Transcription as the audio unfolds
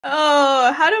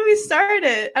Oh, how do we start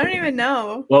it? I don't even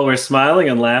know. Well, we're smiling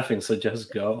and laughing, so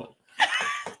just go.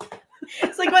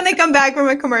 It's like when they come back from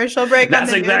a commercial break.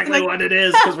 That's on the exactly news, what it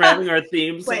is, because we're having our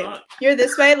theme Wait, song. you're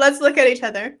this way. Let's look at each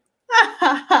other.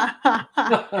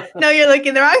 No, you're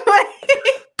looking the wrong way.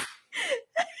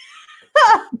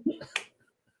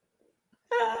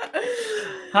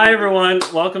 Hi, everyone.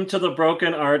 Welcome to the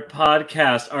Broken Art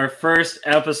Podcast, our first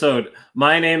episode.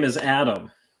 My name is Adam.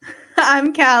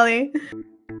 I'm Callie.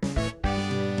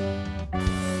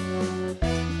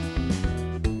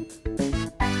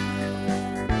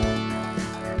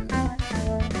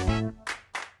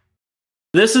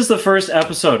 This is the first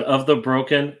episode of the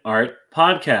Broken Art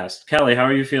Podcast. Callie, how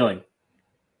are you feeling?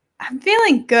 I'm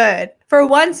feeling good. For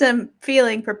once, I'm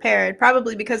feeling prepared,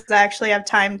 probably because I actually have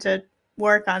time to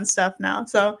work on stuff now.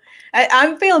 So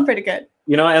I'm feeling pretty good.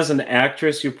 You know, as an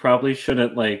actress, you probably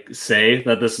shouldn't say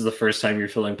that this is the first time you're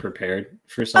feeling prepared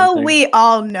for something. Oh, we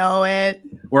all know it.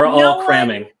 We're all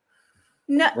cramming.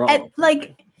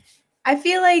 I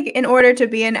feel like in order to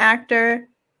be an actor,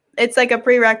 it's like a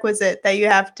prerequisite that you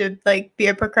have to be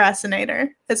a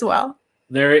procrastinator as well.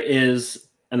 There is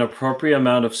an appropriate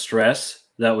amount of stress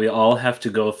that we all have to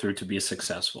go through to be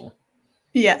successful.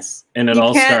 Yes. And it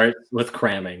all starts with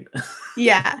cramming.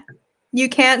 Yeah. You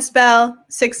can't spell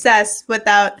success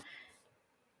without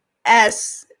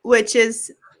S, which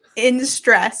is in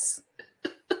stress.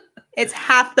 It's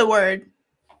half the word.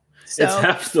 So, it's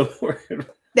half the word.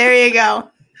 There you go.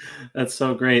 That's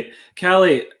so great.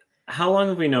 Callie, how long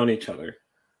have we known each other?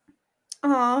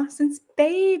 Oh, since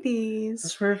babies.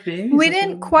 Since we're babies. We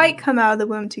didn't quite come out of the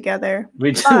womb together.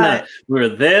 We did not. We were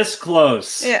this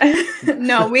close. Yeah.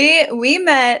 No, we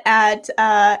met at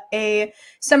a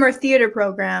summer theater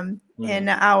program in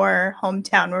our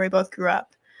hometown where we both grew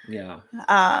up. Yeah.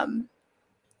 And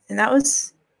that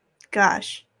was,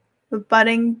 gosh, a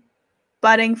budding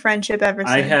friendship ever since.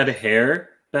 I had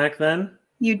hair back then.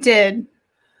 You did.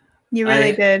 You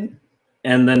really did.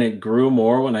 And then it grew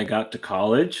more when I got to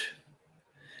college.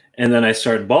 And then I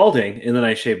started balding, and then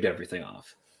I shaved everything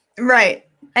off. Right.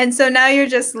 And so now you're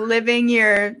just living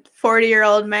your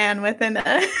 40-year-old man within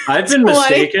a I've been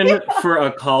mistaken for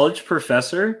a college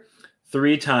professor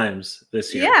 3 times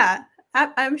this year. Yeah,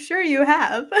 I'm sure you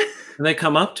have. And they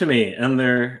come up to me, and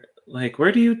they're like,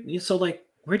 where do you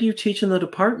teach in the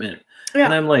department? Yeah.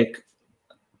 And I'm like,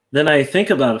 then I think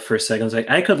about it for a second. I was like,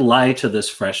 I could lie to this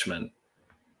freshman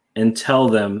and tell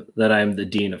them that I'm the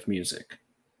dean of music.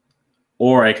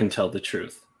 Or I can tell the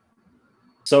truth.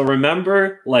 So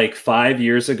remember 5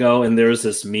 years ago, and there was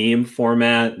this meme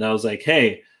format, and I was like,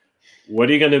 hey, what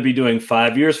are you going to be doing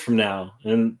 5 years from now?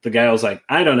 And the guy was like,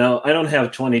 I don't know. I don't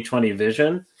have 2020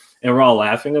 vision. And we're all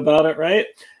laughing about it, right?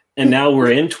 And now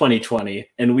we're in 2020,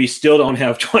 and we still don't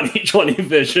have 2020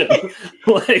 vision.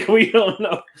 We don't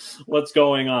know what's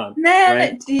going on. Man,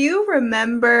 right? Do you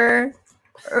remember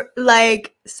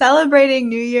celebrating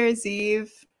New Year's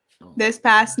Eve this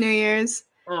past New Year's?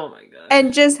 Oh my God.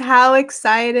 And just how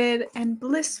excited and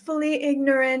blissfully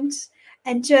ignorant,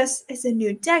 and just it's a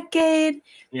new decade.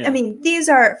 Yeah. I mean, these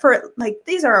are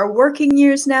our working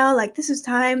years now. This is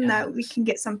time that we can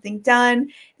get something done.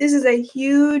 This is a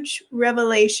huge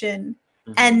revelation.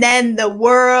 Mm-hmm. And then the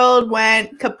world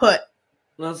went kaput.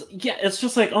 Yeah, it's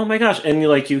just oh my gosh. And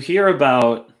you hear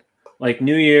about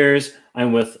New Year's,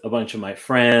 I'm with a bunch of my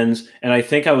friends, and I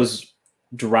think I was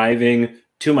driving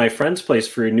to my friend's place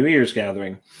for a New Year's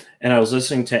gathering, and I was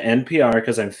listening to NPR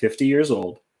because I'm 50 years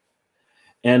old.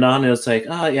 And on it's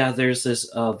oh yeah, there's this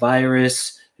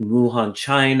virus in Wuhan,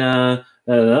 China.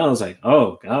 And I was like,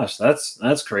 oh gosh,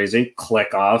 that's crazy.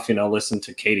 Click off, listen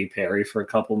to Katy Perry for a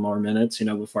couple more minutes,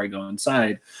 before I go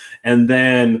inside. And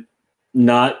then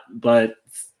not but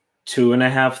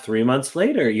 2.5, 3 months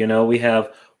later, we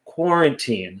have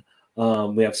quarantine.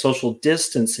 We have social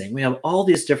distancing. We have all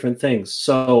these different things.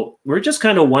 So we're just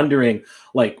kind of wondering,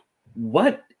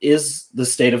 what is the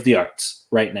state of the arts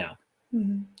right now?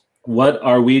 Mm-hmm. What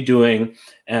are we doing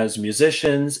as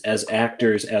musicians, as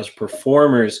actors, as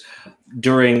performers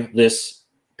during this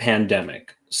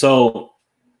pandemic? So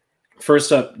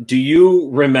first up, do you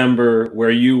remember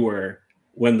where you were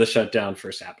when the shutdown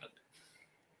first happened?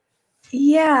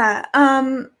 Yeah.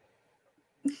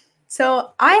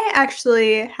 So I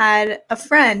actually had a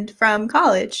friend from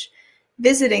college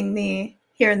visiting me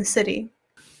here in the city.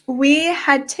 We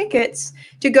had tickets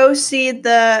to go see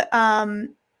the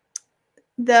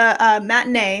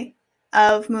matinee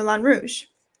of Moulin Rouge.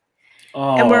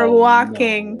 Oh, and we're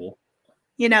walking,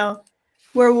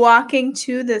 we're walking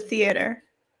to the theater.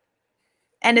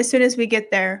 And as soon as we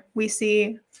get there, we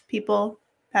see people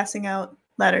passing out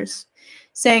letters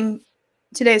saying,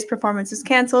 today's performance is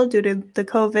canceled due to the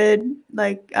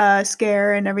COVID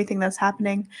scare and everything that's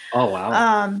happening. Oh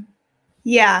wow.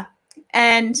 Yeah.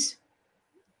 And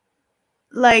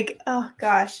like, oh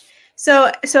gosh.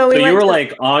 So you were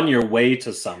like on your way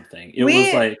to something. It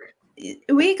was like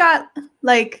we got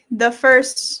like the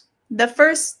first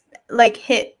like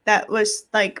hit that was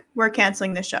like, we're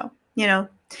canceling the show, you know.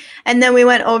 And then we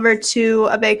went over to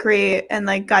a bakery and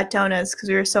like got donuts because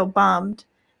we were so bummed.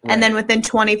 Right. And then within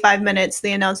 25 minutes,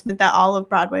 the announcement that all of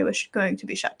Broadway was going to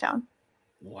be shut down.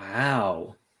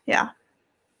 Wow. Yeah.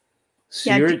 So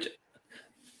yeah. You're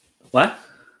what?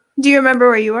 Do you remember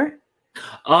where you were?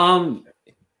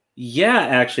 Yeah,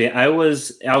 actually, I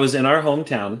was in our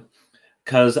hometown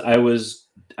because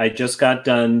I just got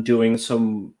done doing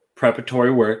some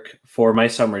preparatory work for my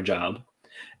summer job.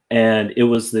 And it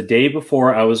was the day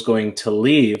before I was going to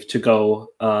leave to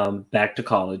go back to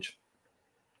college.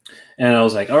 And I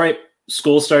was like, all right,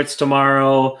 school starts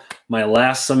tomorrow, my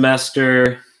last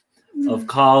semester of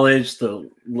college, the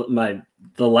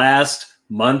last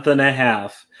month and a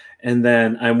half. And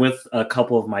then I'm with a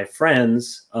couple of my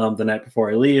friends the night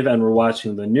before I leave, and we're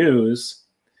watching the news.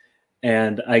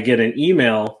 And I get an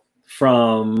email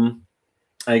from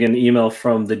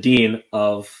the dean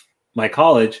of my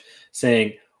college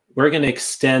saying, we're going to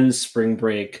extend spring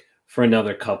break for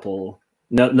another couple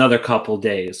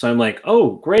days. So I'm like,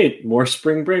 oh, great, more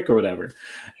spring break or whatever.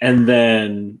 And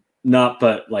then not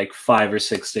but like 5 or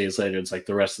 6 days later, it's like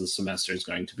the rest of the semester is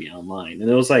going to be online.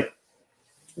 And it was like,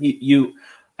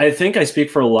 I think I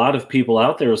speak for a lot of people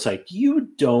out there. It's like, you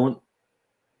don't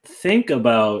think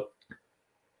about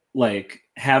like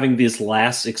having these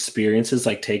last experiences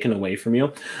like taken away from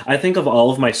you. I think of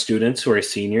all of my students who are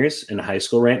seniors in high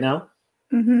school right now.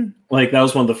 Mm-hmm. Like that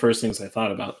was one of the first things I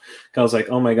thought about. I was like,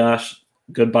 oh my gosh,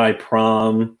 goodbye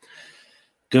prom,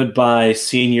 goodbye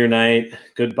senior night,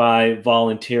 goodbye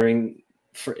volunteering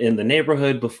in the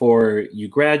neighborhood before you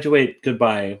graduate,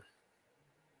 goodbye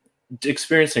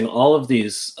experiencing all of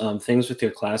these things with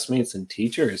your classmates and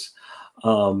teachers.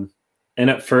 And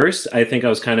at first, I think I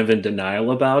was kind of in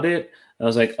denial about it. I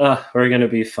was like, oh, we're going to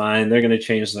be fine. They're going to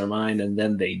change their mind. And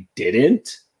then they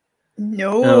didn't.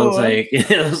 No. And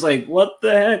I was like, what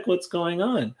the heck? What's going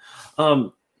on?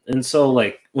 And so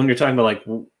like, when you're talking about like,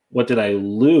 what did I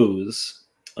lose?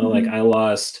 Like I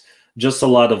lost just a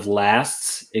lot of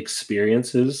lasts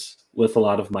experiences with a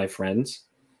lot of my friends.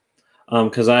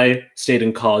 Because I stayed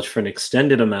in college for an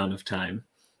extended amount of time.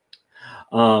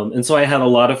 And so I had a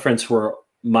lot of friends who were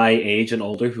my age and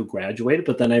older who graduated,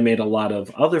 but then I made a lot of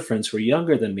other friends who were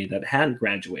younger than me that hadn't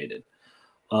graduated.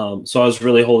 So I was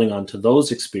really holding on to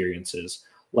those experiences.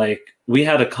 Like we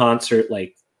had a concert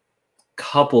like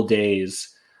couple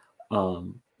days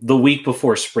the week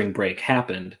before spring break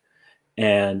happened.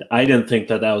 And I didn't think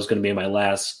that was going to be my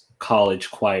last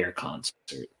college choir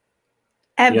concert.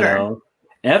 Ever. You know?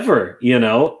 Ever, you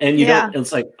know, and you don't,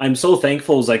 it's like, I'm so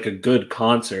thankful. It was like a good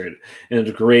concert and it was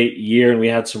a great year and we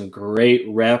had some great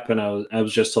rep and I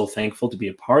was just so thankful to be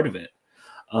a part of it.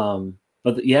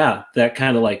 But yeah, that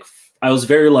kind of like, I was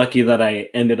very lucky that I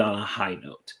ended on a high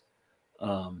note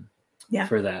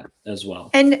for that as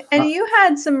well. And you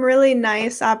had some really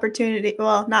nice opportunity,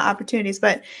 well, not opportunities,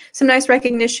 but some nice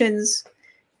recognitions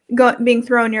being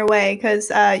thrown your way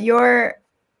because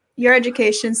your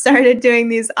education started doing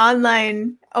these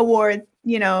online awards,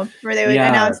 you know, where they would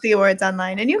announce the awards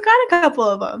online, and you got a couple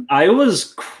of them. I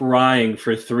was crying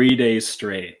for 3 days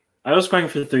straight. I've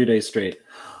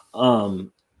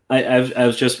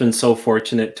just been so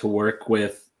fortunate to work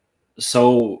with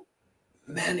so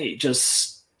many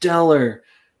just stellar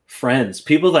friends,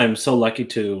 people that I'm so lucky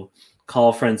to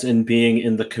call friends, and being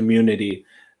in the community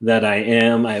that I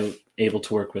am. I'm able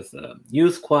to work with the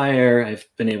youth choir. I've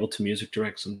been able to music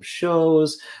direct some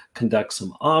shows, conduct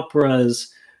some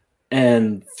operas.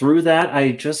 And through that,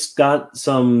 I just got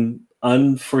some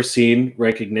unforeseen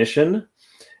recognition.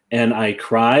 And I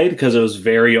cried because it was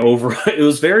very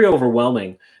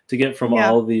overwhelming to get from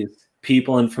all of these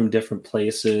people and from different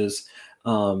places.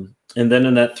 And then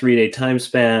in that 3-day time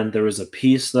span, there was a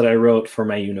piece that I wrote for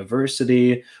my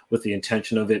university with the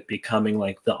intention of it becoming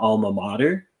like the alma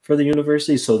mater for the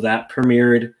university. So that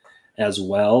premiered as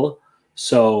well.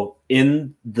 So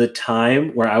in the time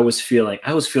where I was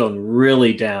feeling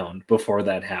really down before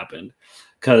that happened,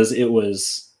 because it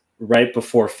was right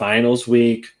before finals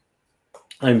week.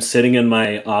 I'm sitting in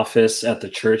my office at the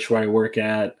church where I work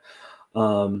at,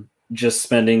 just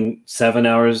spending 7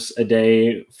 hours a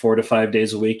day, 4 to 5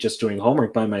 days a week, just doing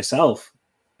homework by myself.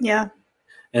 Yeah.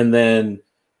 And then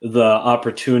the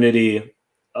opportunity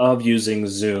of using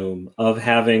Zoom, of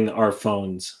having our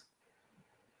phones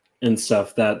and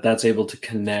stuff that's able to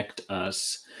connect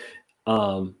us.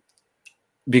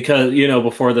 Because, you know,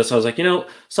 before this, I was like, you know,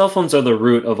 cell phones are the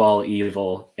root of all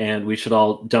evil, and we should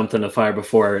all dump them in the fire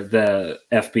before the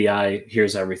FBI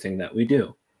hears everything that we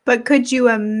do. But could you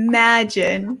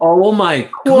imagine? Oh my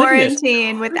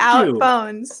quarantine without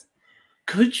phones?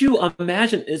 Could you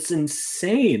imagine? It's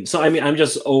insane. So, I mean, I'm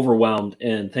just overwhelmed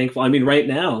and thankful. I mean, right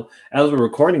now, as we're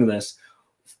recording this,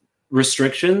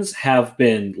 restrictions have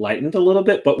been lightened a little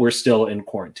bit, but we're still in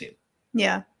quarantine.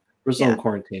 Yeah. We're still in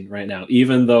quarantine right now,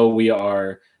 even though we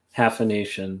are half a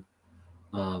nation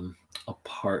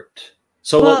apart.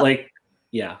 So, well, like,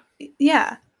 yeah.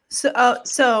 Yeah.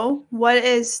 So what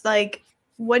is like,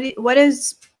 what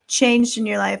has changed in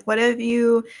your life? What have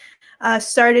you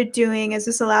started doing? Is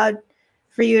this allowed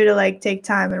for you to like take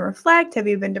time and reflect? Have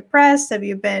you been depressed? Have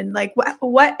you been like,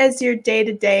 what is your day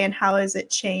to day and how has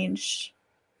it changed?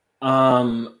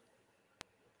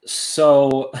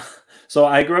 So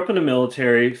I grew up in a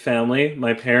military family.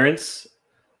 My parents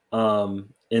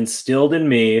instilled in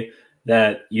me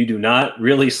that you do not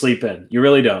really sleep in. You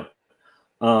really don't.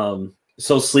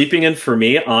 So sleeping in for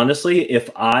me, honestly, if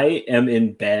I am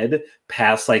in bed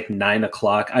past like 9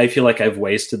 o'clock, I feel like I've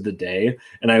wasted the day,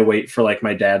 and I wait for like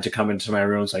my dad to come into my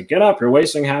room. It's like, get up, you're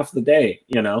wasting half the day,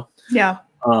 you know? Yeah.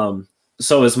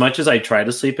 So as much as I try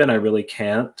to sleep in, I really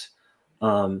can't.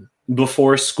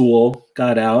 Before school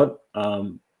got out,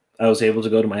 I was able to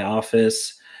go to my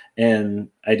office, and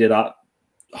I did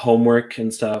homework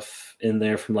and stuff in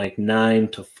there from like 9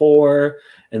 to 4.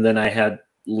 And then I had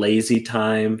lazy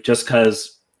time just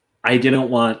because I didn't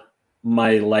want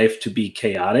my life to be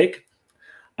chaotic.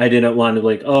 I didn't want to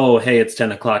like, oh, hey, it's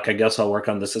 10 o'clock. I guess I'll work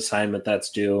on this assignment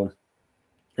that's due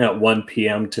at 1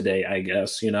 p.m. today, I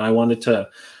guess. You know, I wanted to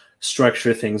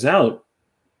structure things out.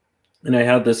 And I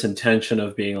had this intention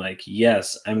of being like,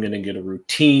 yes, I'm going to get a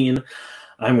routine.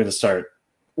 I'm going to start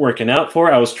working out for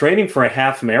it. I was training for a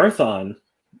half marathon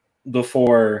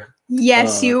before.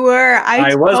 Yes, you were.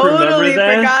 I totally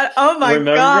forgot. Oh my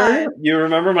God. You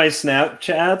remember my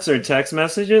Snapchats or text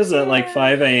messages at like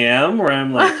 5 a.m. where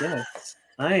I'm like, yes,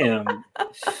 I am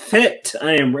fit.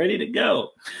 I am ready to go.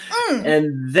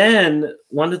 And then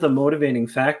one of the motivating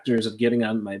factors of getting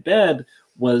out of my bed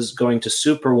was going to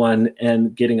Super One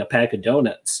and getting a pack of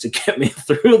donuts to get me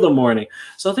through the morning.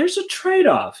 So there's a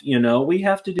trade-off, you know. We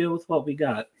have to deal with what we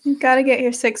got. You got to get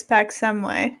your six-pack some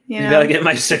way. You got to get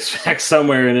my six-pack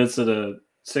somewhere, and it's a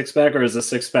six-pack or is a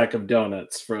six-pack of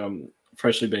donuts from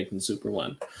Freshly Baked and Super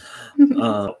One.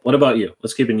 What about you?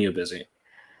 What's keeping you busy?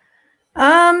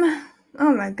 Oh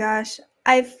my gosh.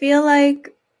 I feel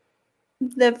like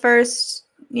the first,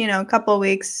 couple of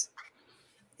weeks,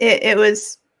 it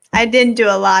was, I didn't do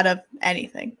a lot of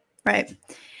anything, right?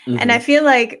 Mm-hmm. And I feel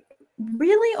like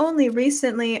really only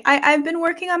recently, I've been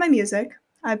working on my music.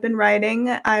 I've been writing.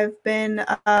 I've been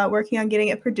working on getting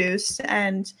it produced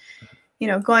and,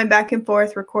 going back and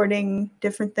forth, recording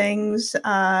different things.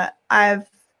 I've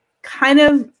kind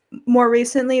of more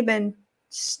recently been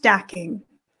stacking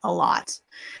a lot,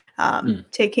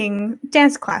 taking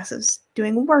dance classes,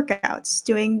 doing workouts,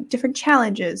 doing different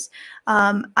challenges.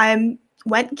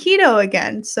 Went keto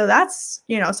again. So that's,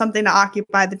 something to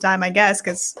occupy the time, I guess,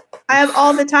 because I have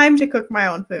all the time to cook my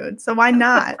own food. So why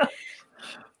not?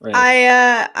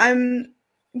 Right. I'm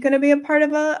going to be a part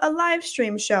of a live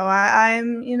stream show.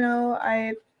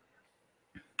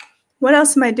 What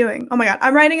else am I doing? Oh my God,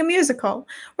 I'm writing a musical.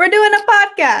 We're doing a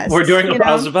podcast.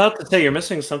 I was about to say, you're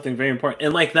missing something very important.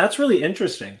 And like, that's really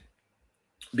interesting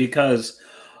because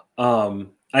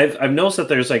I've noticed that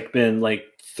there's been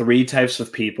 3 types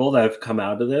of people that have come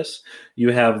out of this.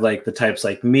 You have the types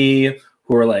like me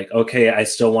who are like, okay, I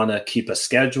still want to keep a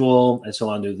schedule. I still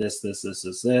want to do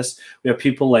this. We have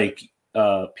people like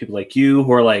you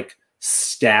who are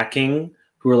stacking,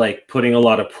 who are putting a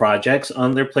lot of projects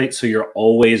on their plate. So you're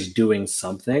always doing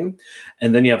something.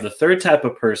 And then you have the third type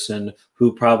of person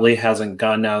who probably hasn't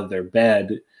gotten out of their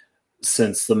bed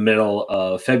since the middle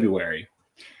of February.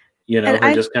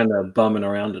 They're just kind of bumming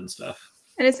around and stuff.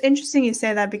 And it's interesting you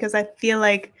say that because I feel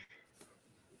like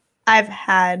I've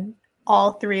had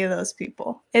all 3 of those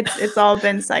people. It's all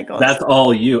been cycles. That's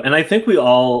all you. And I think we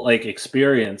all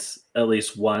experience at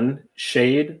least one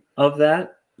shade of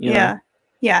that. Yeah.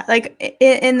 Yeah.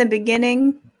 In the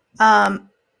beginning,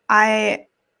 I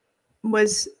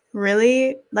was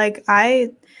really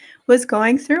I was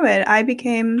going through it. I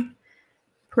became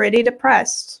pretty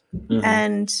depressed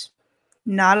and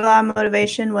not a lot of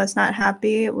motivation, was not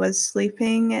happy, was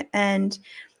sleeping. And,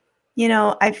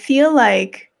 I feel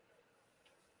like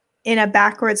in a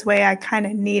backwards way, I kind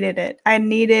of needed it. I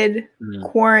needed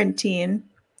quarantine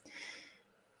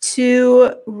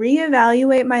to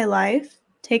reevaluate my life,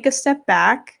 take a step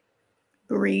back,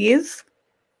 breathe,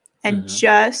 and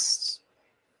just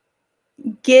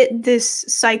get this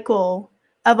cycle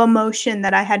of emotion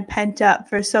that I had pent up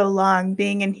for so long,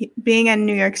 being in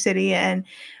New York City and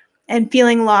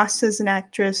feeling lost as an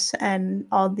actress and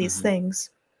all these things.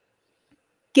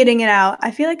 Getting it out.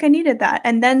 I feel like I needed that.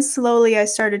 And then slowly I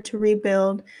started to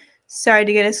rebuild, started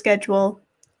to get a schedule,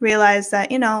 realized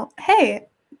that, hey,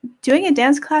 doing a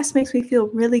dance class makes me feel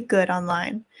really good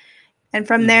online. And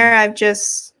from there, I've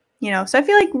just, so I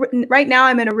feel like right now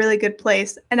I'm in a really good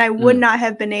place, and I would not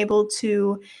have been able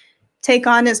to take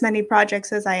on as many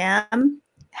projects as I am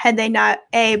had they not,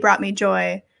 A, brought me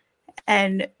joy,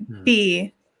 and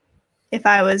B, if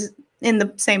I was in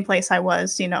the same place I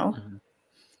was,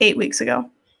 8 weeks ago.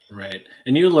 Right.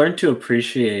 And you learn to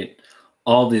appreciate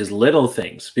all these little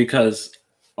things, because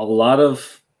a lot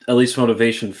of, at least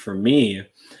motivation for me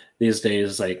these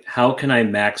days, like, how can I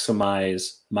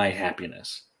maximize my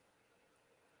happiness?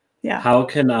 Yeah. How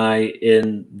can I,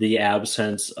 in the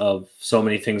absence of so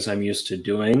many things I'm used to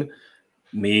doing,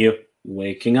 me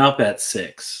waking up at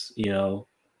 6,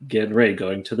 getting ready,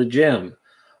 going to the gym,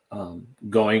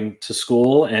 going to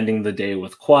school, ending the day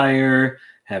with choir,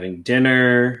 having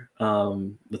dinner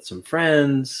with some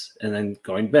friends, and then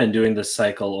going to bed, doing this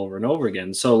cycle over and over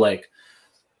again. So like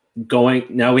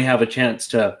now we have a chance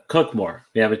to cook more.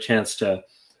 We have a chance to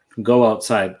go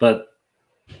outside. But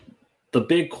the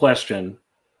big question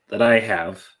that I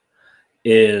have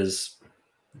is,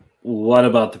 what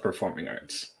about the performing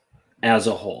arts as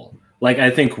a whole? Like, I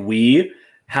think we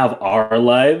have our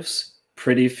lives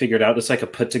pretty figured out. It's like a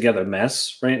put together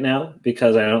mess right now,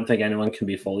 because I don't think anyone can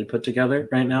be fully put together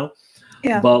right now.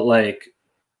 Yeah. But like,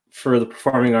 for the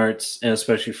performing arts, and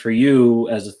especially for you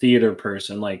as a theater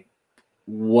person, like,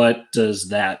 what does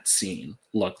that scene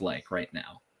look like right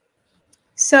now?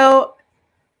 So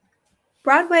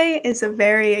Broadway is a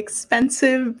very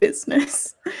expensive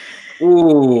business.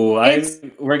 Ooh,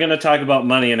 we're going to talk about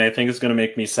money, and I think it's going to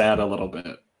make me sad a little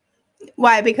bit.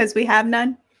 Why? Because we have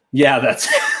none? Yeah, that's...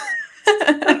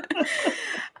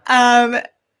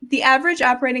 The average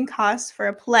operating cost for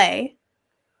a play,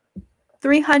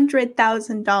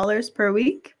 $300,000 per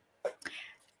week.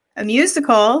 A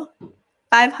musical,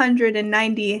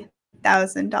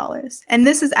 $590,000, and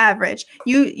this is average.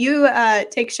 You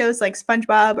take shows like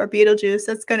SpongeBob or Beetlejuice,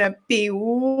 that's gonna be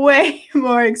way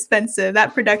more expensive.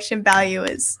 That production value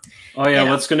is. Oh yeah,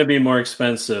 what's gonna be more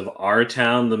expensive? Our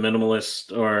Town, The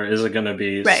Minimalist, or is it gonna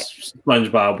be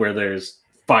SpongeBob where there's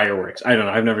fireworks? I don't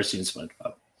know. I've never seen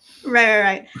SpongeBob.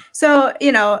 Right. So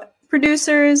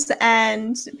producers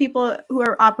and people who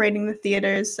are operating the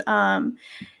theaters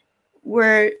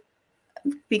were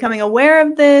becoming aware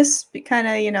of this, kind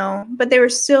of, but they were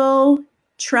still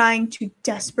trying to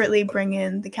desperately bring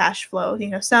in the cash flow.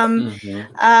 Some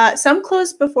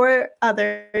closed before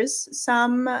others.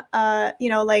 Some,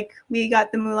 like we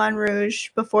got the Moulin Rouge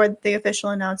before the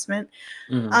official announcement.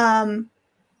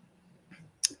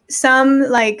 Some,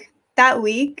 like that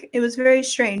week, it was very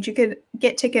strange. You could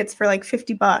get tickets for like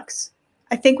 $50.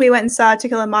 I think we went and saw To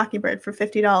Kill a Mockingbird for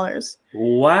 $50.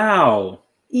 Wow.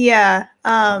 Yeah,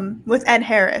 with Ed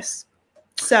Harris.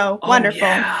 So wonderful.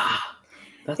 Yeah.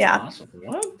 That's awesome.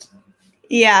 What?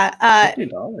 Yeah.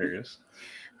 $50.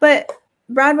 But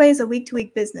Broadway is a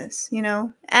week-to-week business,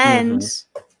 and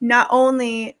not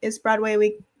only is Broadway a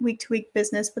week-to-week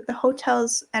business, but the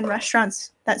hotels and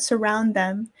restaurants that surround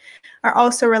them are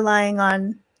also relying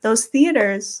on those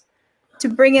theaters to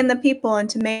bring in the people and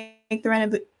to make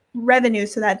the revenue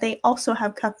so that they also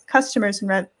have customers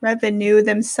and revenue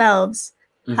themselves.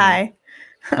 Hi.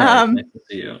 Nice to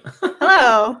see you.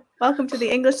 Hello. Welcome to the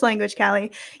English language,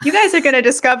 Callie. You guys are going to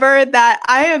discover that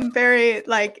I am very,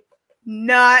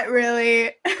 not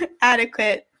really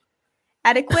adequate.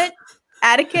 Atticus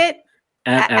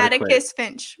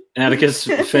Finch. Atticus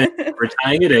Finch. We're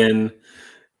tying it in.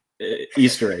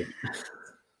 Easter egg.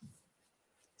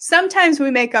 Sometimes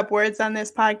we make up words on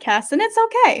this podcast, and it's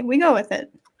okay. We go with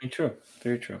it. Very true.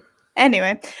 Very true.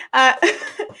 Anyway, but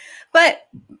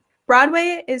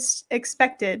Broadway is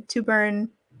expected to burn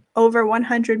over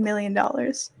 $100 million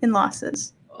in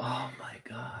losses. Oh my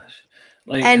gosh.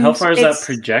 How far is that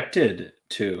projected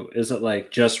to? Is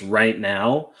it just right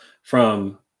now,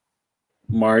 from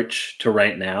March to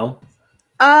right now?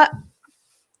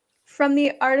 From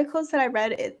the articles that I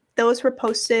read, those were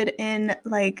posted in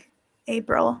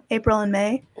April and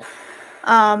May.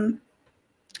 And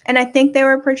I think they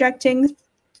were projecting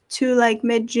to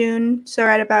mid-June, so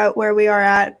right about where we are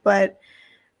at, but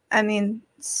I mean,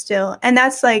 still, and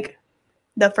that's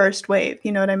the first wave,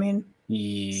 you know what I mean?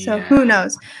 Yeah. So who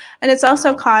knows? And it's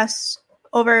also cost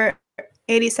over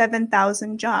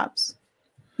 87,000 jobs,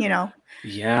 you know.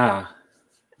 Yeah.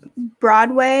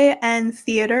 Broadway and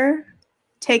theater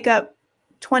take up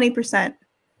 20%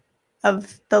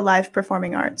 of the live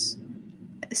performing arts.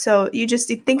 So you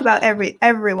think about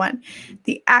everyone,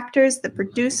 the actors, the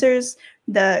producers,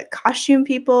 the costume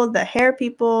people, the hair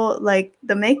people, like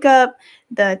the makeup,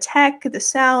 the tech, the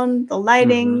sound, the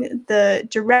lighting, the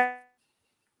directors,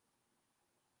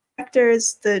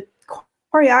 the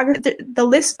choreographer, the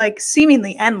list, like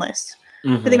seemingly endless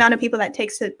for the amount of people that it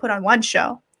takes to put on one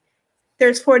show.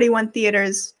 There's 41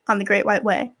 theaters on the Great White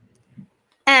Way.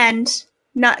 And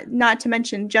not to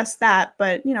mention just that,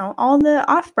 but you know, all the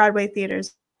off-Broadway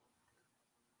theaters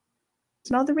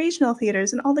and all the regional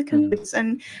theaters and all the communities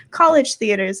and college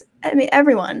theaters. I mean,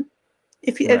 everyone.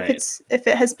 If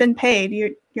it has been paid,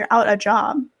 you're out a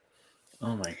job.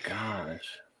 Oh my gosh.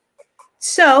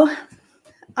 So,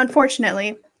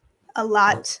 unfortunately, a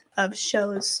lot of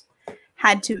shows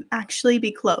had to actually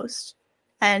be closed,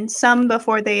 and some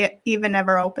before they even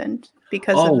ever opened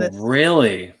because of this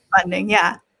really funding.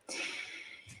 Yeah.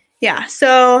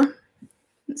 So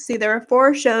let's see, there were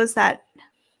 4 shows that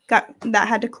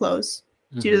had to close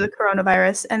due to the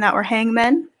coronavirus, and that were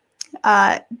Hangmen.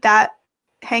 That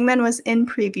Hangmen was in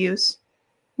previews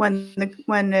when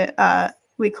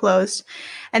we closed,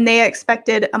 and they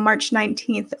expected a March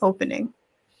 19th opening.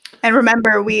 And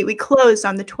remember, we closed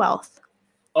on the 12th.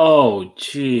 Oh,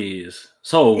 geez.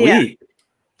 So a week.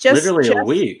 Literally a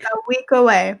week. A week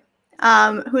away.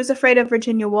 Who's Afraid of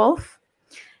Virginia Woolf?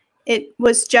 It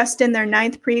was just in their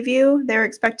 9th preview. They were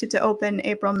expected to open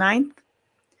April 9th.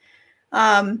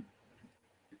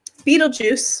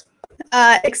 Beetlejuice,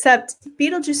 except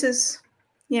Beetlejuice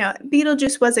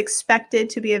was expected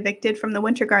to be evicted from the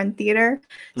Winter Garden Theater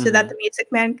so that the Music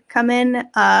Man could come in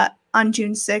on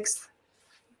June 6th.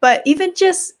 But even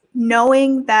just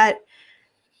knowing that,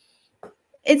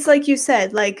 it's like you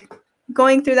said, like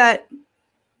going through that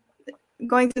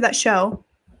show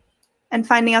and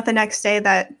finding out the next day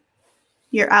that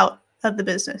you're out of the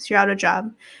business, you're out of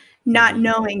job, not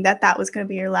knowing that was going to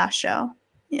be your last show.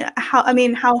 Yeah,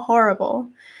 how horrible.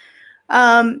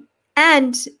 And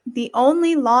the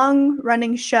only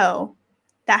long-running show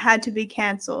that had to be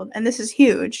canceled, and this is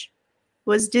huge,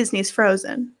 was Disney's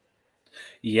Frozen.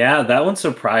 Yeah, that one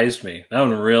surprised me. That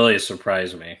one really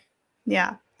surprised me.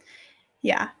 Yeah.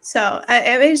 So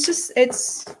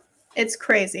it's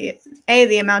crazy. A,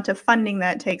 the amount of funding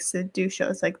that it takes to do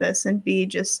shows like this, and B,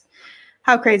 just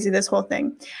how crazy this whole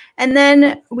thing. And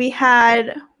then we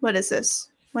had, what is this?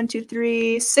 1, 2,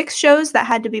 3, 6 shows that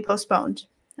had to be postponed.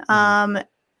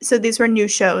 So these were new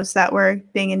shows that were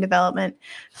being in development.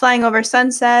 Flying Over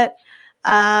Sunset,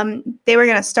 they were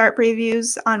going to start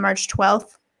previews on March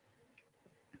 12th.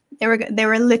 They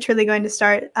were literally going to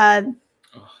start on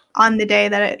the day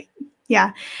that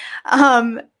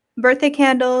Birthday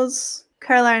Candles,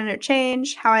 Caroline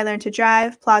Interchange, How I Learned to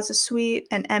Drive, Plaza Suite,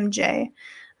 and MJ,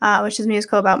 which is a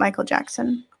musical about Michael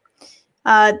Jackson.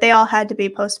 They all had to be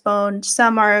postponed.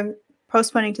 Some are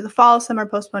postponing to the fall. Some are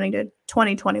postponing to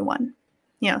 2021.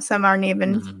 You know, some aren't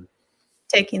even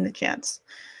taking the chance.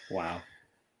 Wow.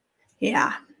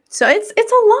 Yeah. So it's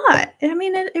a lot. I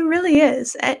mean, it really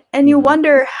is. And you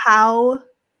wonder how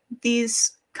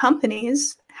these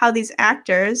companies, how these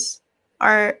actors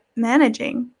are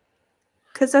managing,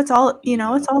 because that's all,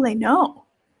 it's all they know.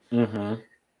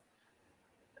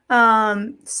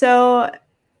 So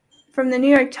from the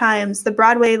New York Times, the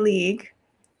Broadway League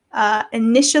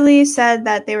initially said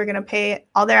that they were going to pay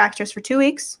all their actors for 2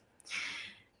 weeks,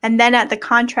 and then at the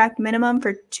contract minimum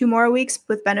for 2 more weeks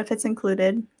with benefits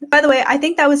included. By the way, I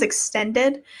think that was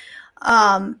extended.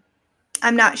 I'm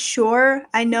not sure.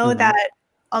 I know that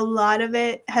a lot of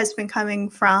it has been coming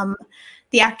from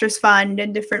the Actors Fund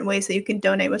and different ways that you can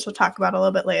donate, which we'll talk about a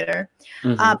little bit later.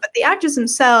 But the actors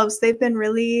themselves, they've been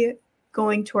really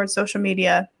going towards social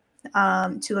media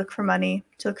to look for money,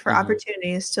 to look for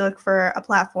opportunities, to look for a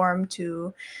platform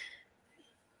to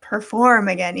perform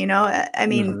again. I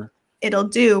mean, it'll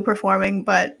do performing,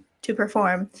 but to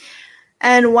perform.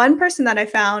 And one person that I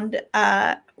found,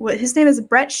 his name is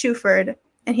Brett Shuford,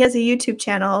 and he has a YouTube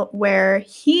channel where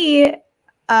he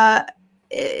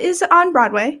is on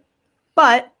Broadway,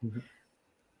 but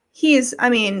he's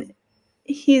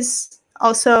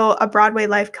also a Broadway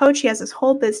life coach. He has this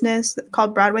whole business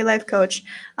called Broadway Life Coach.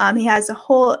 He has a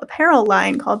whole apparel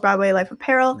line called Broadway Life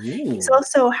Apparel. Ooh. He's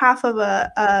also half of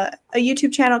a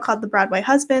YouTube channel called The Broadway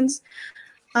Husbands.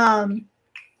 And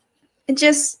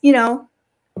just,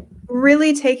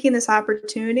 really taking this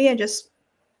opportunity and just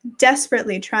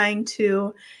desperately trying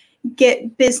to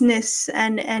get business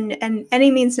and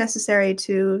any means necessary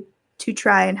to to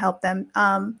try and help them.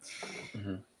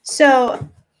 Mm-hmm. So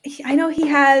I know he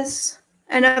has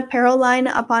an apparel line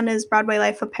up on his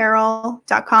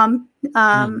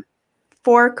BroadwayLifeApparel.com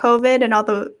for COVID, and all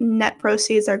the net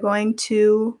proceeds are going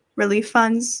to relief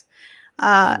funds.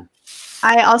 I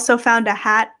also found a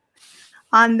hat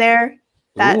on there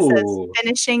that says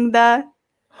 "finishing the,"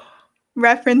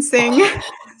 referencing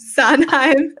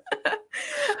Sondheim.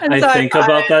 I think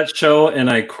about that show and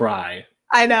I cry.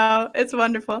 I know, it's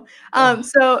wonderful.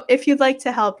 So if you'd like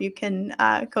to help, you can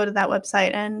go to that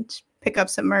website and pick up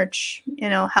some merch,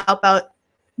 help out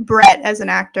Brett as an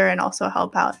actor and also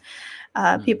help out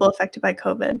people affected by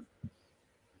COVID.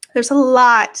 There's a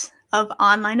lot of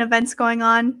online events going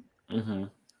on. Mm-hmm.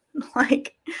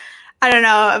 Like, I don't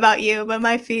know about you, but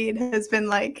my feed has been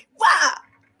like, wow,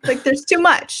 like there's too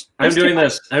much. I'm doing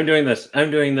this. And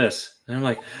I'm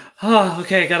like, oh,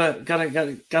 okay,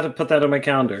 gotta put that on my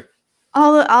calendar.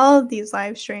 All of these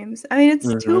live streams. I mean,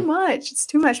 it's too much. It's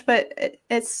too much, but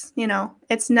it's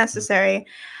it's necessary.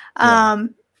 I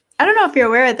don't know if you're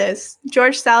aware of this.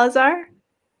 George Salazar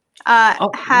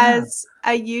has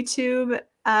a YouTube.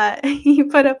 He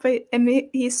put up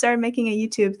he started making a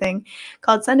YouTube thing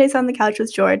called Sundays on the Couch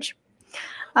with George,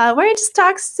 where he just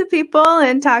talks to people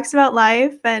and talks about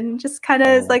life and just kind of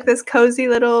is like this cozy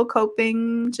little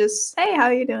coping. Just, hey, how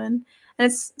are you doing?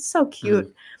 And it's so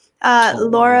cute.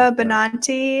 Laura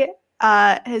Benanti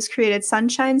has created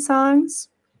Sunshine Songs,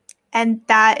 and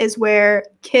that is where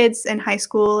kids in high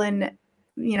school and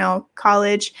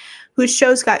college whose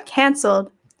shows got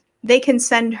canceled, they can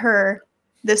send her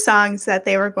the songs that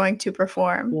they were going to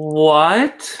perform.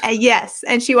 What? Yes,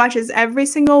 and she watches every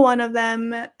single one of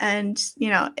them, and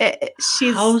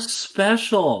she's how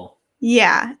special.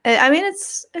 Yeah, I mean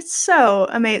it's so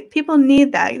amazing. People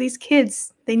need that. These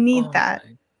kids, they need that.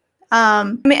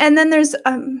 And then there's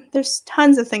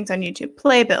tons of things on YouTube.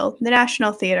 Playbill, the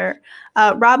National Theater.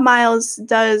 Rob Miles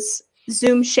does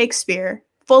Zoom Shakespeare,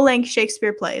 full-length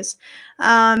Shakespeare plays.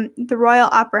 The Royal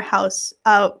Opera House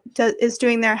is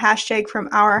doing their hashtag from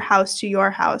our house to your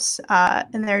house,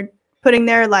 and they're putting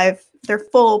their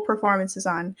full performances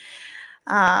on.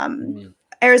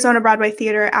 Arizona Broadway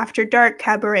Theater After Dark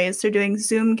cabarets. They're doing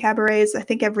Zoom cabarets, I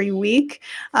think, every week.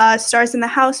 Stars in the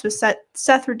House with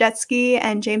Seth Rudetsky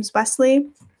and James Wesley.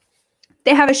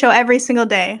 They have a show every single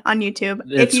day on YouTube.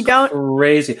 It's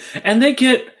crazy. And they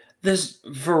get this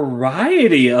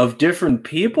variety of different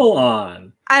people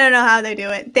on. I don't know how they do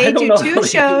it. They do two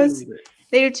shows.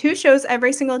 They do two shows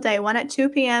every single day, one at 2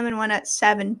 p.m. and one at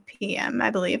 7 p.m., I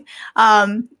believe.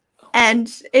 And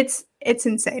it's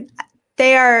insane.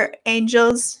 They are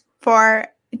angels for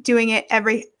doing it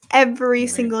every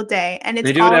single day, and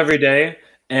they do it every day,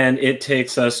 and it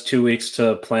takes us 2 weeks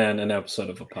to plan an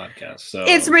episode of a podcast. So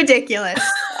it's ridiculous.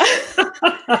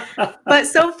 But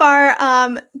so far,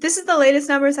 this is the latest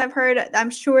numbers I've heard. I'm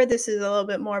sure this is a little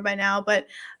bit more by now, but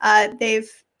they've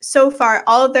so far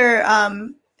all of their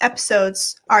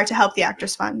episodes are to help the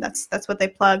Actors Fund. That's what they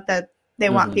plug. That they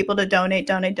want people to donate.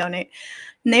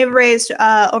 And they've raised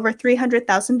over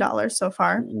 $300,000 so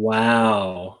far.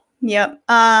 Wow. Yep.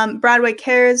 Broadway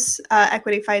Cares,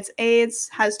 Equity Fights AIDS,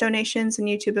 has donations and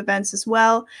YouTube events as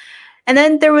well. And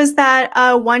then there was that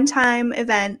one-time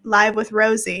event live with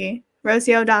Rosie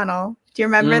O'Donnell. Do you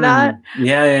remember that?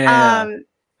 Yeah.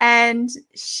 And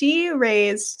she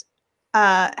raised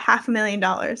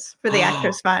 $500,000 for the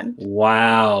Actors Fund.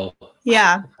 Wow.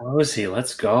 Yeah. Rosie,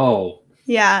 let's go.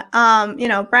 Yeah.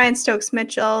 Brian Stokes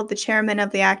Mitchell, the chairman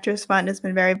of the Actors Fund, has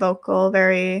been very vocal,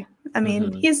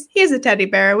 he's a teddy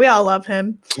bear. We all love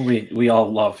him. We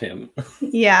all love him.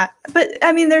 Yeah. But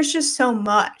I mean, there's just so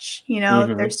much,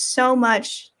 there's so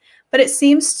much, but it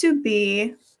seems to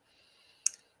be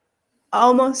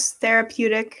almost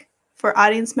therapeutic for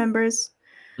audience members,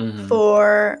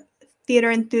 for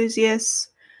theater enthusiasts,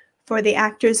 for the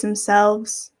actors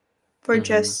themselves, for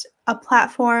just a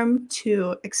platform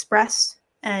to express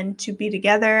and to be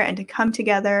together and to come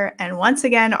together. And once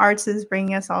again, arts is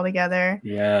bringing us all together.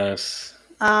 Yes.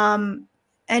 And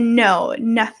no,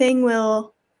 nothing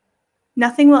will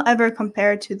ever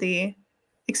compare to the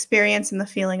experience and the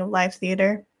feeling of live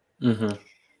theater.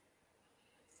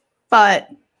 But,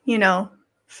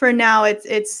 for now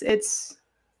it's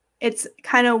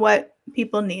kind of what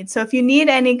people need. So if you need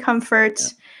any comfort,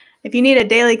 if you need a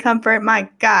daily comfort, my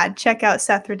God, check out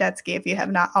Seth Rudetsky if you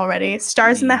have not already.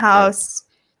 Stars in the House.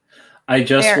 I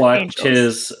just watched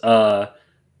his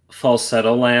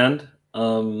Falsetto Land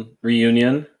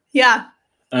reunion. Yeah.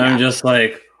 And I'm just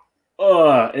like,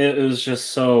 oh, it was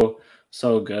just so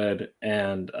good.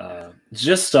 And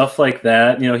just stuff like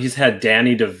that. He's had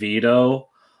Danny DeVito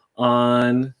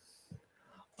on.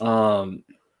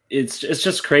 it's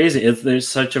just crazy. There's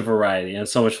such a variety and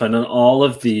so much fun, and all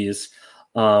of these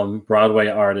Broadway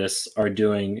artists are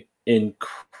doing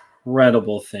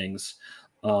incredible things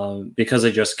because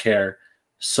they just care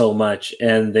so much,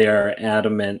 and they are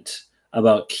adamant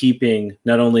about keeping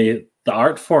not only the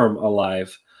art form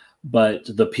alive, but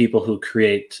the people who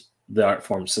create the art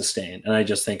form sustained. And I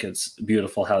just think it's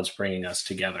beautiful how it's bringing us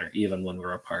together, even when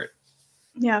we're apart.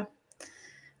 Yeah.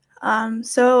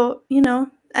 So, you know,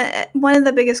 one of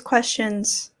the biggest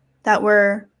questions that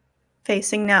we're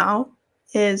facing now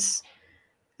is,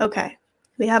 okay,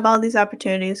 we have all these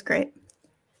opportunities, great.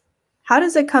 How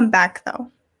does it come back,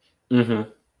 though?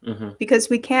 Because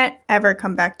we can't ever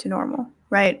come back to normal,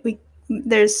 right?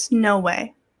 There's no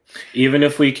way. Even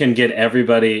if we can get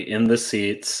everybody in the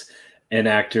seats and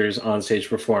actors on stage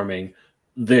performing,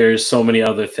 there's so many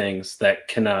other things that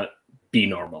cannot be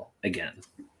normal again.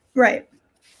 Right.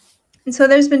 And so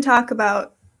there's been talk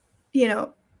about, you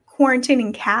know,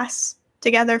 quarantining casts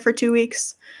together for 2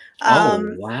 weeks.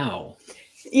 Wow.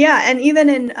 Yeah, and even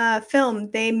in film,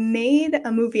 they made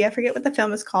a movie. I forget what the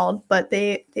film is called, but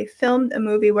they filmed a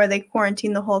movie where they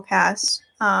quarantined the whole cast.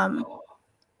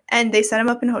 And they set them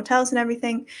up in hotels and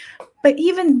everything. But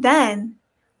even then,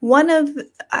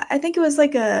 I think it was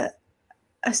like a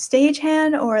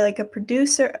stagehand or like a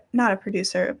producer, not a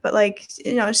producer, but like,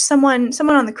 you know, someone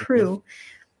on the crew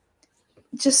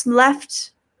just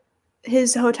left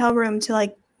his hotel room to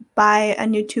like buy a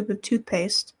new tube of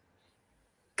toothpaste,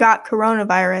 got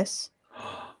coronavirus,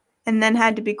 and then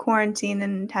had to be quarantined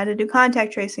and had to do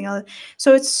contact tracing.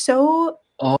 So it's so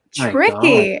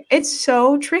tricky. God. It's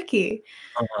so tricky.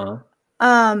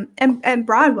 And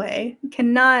Broadway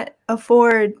cannot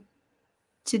afford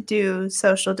to do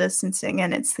social distancing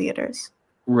in its theaters.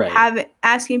 Right.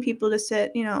 Asking people to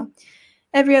sit, you know,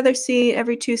 every other seat,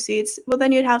 every 2 seats. Well,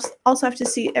 then you'd also have to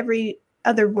seat every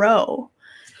other row.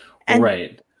 And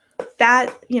right.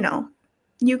 That, you know,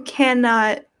 you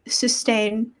cannot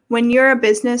sustain when you're a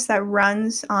business that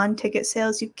runs on ticket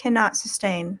sales. You cannot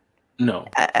sustain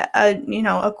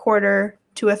a quarter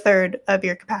to a third of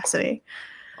your capacity.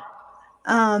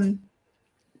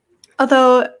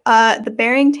 Although the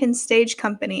Barrington Stage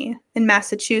Company in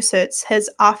Massachusetts has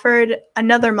offered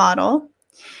another model.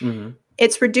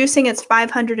 It's reducing its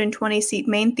 520-seat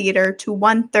main theater to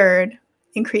 1/3,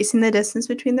 increasing the distance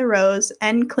between the rows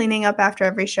and cleaning up after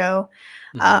every show.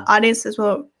 Audiences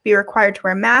will be required to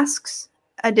wear masks.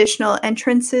 Additional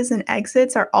entrances and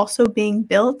exits are also being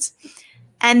built,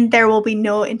 and there will be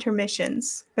no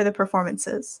intermissions for the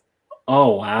performances.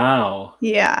 Oh, wow.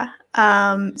 Yeah.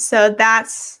 So that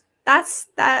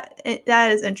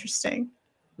is interesting.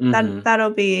 That'll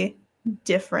be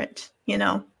different, you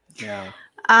know. Yeah.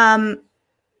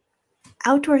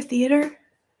 Outdoor theater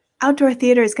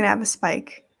is gonna have a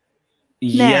spike.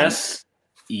 Yes.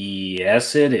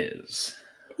 Yes, it is.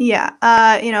 Yeah.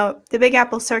 You know, the Big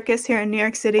Apple Circus here in New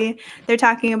York City, they're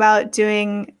talking about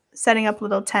setting up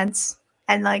little tents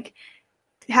and like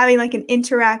having like an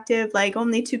interactive, like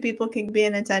only 2 people can be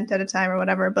in a tent at a time or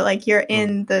whatever, but like you're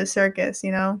in the circus,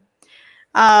 you know.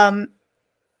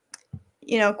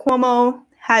 You know, Cuomo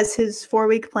has his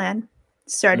 4-week plan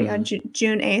starting on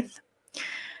June 8th.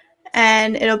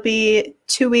 And it'll be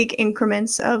 2-week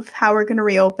increments of how we're going to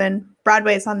reopen.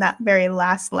 Broadway's on that very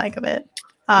last leg of it.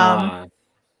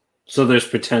 So there's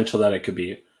potential that it could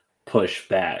be pushed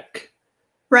back.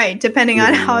 Right, depending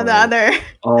on how the other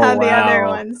other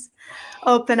ones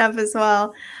open up as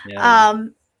well. Yeah.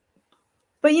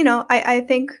 But you know, I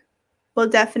think we'll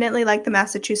definitely, like the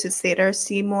Massachusetts theater,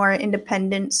 see more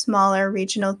independent, smaller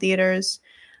regional theaters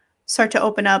start to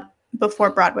open up before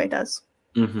Broadway does.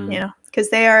 You know, because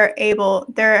they're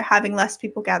having less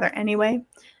people gather anyway,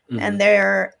 and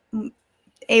they're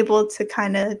able to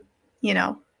kind of, you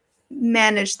know,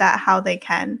 manage that how they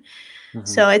can.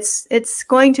 So it's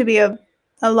going to be a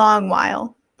long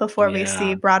while before we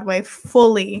see Broadway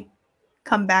fully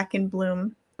come back in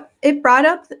bloom. It brought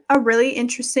up a really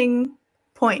interesting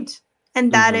point,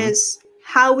 and that is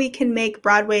how we can make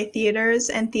Broadway theaters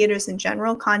and theaters in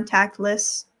general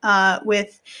contactless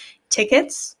with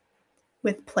tickets,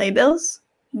 with playbills,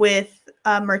 with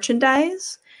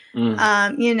merchandise,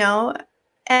 you know,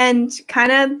 and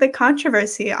kind of the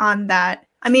controversy on that.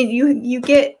 I mean, you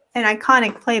get an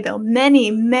iconic playbill.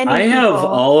 Many I have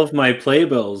all of my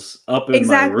playbills up in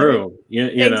my room.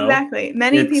 You know, exactly.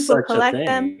 Many people collect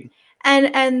them,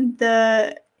 and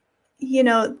the, you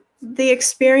know, the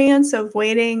experience of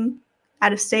waiting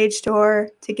at a stage door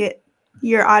to get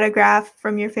your autograph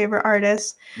from your favorite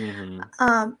artist. You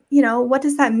know, what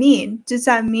does that mean? Does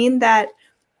that mean that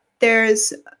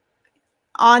there's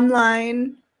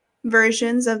online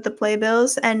versions of the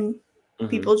playbills and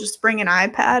people just bring an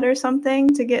iPad or something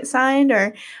to get signed,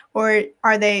 or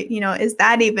are they, you know, is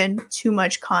that even too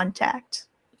much contact?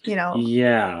 You know,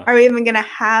 Yeah. Are we even going to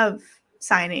have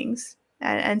signings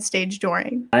and stage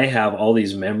dooring? I have all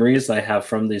these memories I have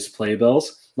from these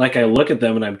playbills. Like I look at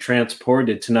them and I'm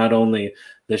transported to not only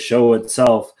the show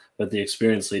itself, but the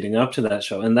experience leading up to that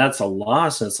show. And that's a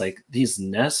loss. And it's like these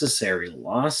necessary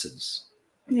losses.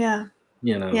 Yeah.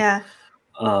 You know? Yeah.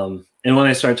 And when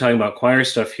I start talking about choir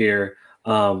stuff here,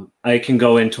 I can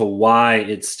go into why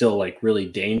it's still like really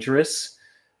dangerous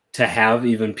to have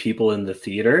even people in the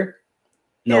theater,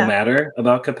 no matter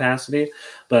about capacity.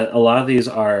 But a lot of these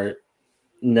are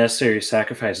necessary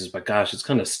sacrifices, but gosh, it's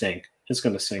going to stink. It's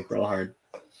going to stink real hard.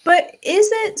 But is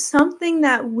it something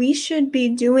that we should be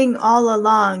doing all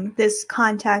along, this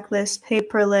contactless,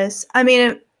 paperless? I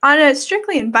mean, on a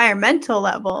strictly environmental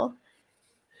level,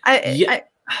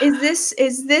 is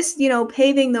this, you know,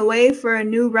 paving the way for a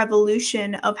new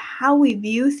revolution of how we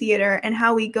view theater and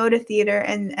how we go to theater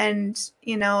and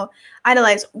you know,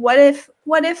 idolize? What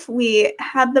if we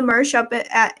have the merch up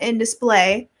in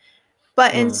display,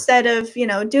 but instead of, you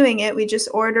know, doing it, we just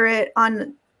order it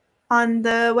on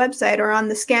the website or on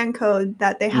the scan code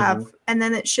that they have, and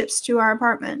then it ships to our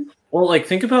apartment? Well, like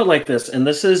think about like this, and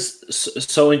this is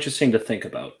so interesting to think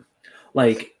about.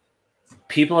 Like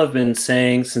people have been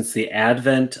saying since the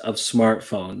advent of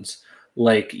smartphones,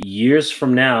 like years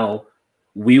from now,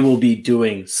 we will be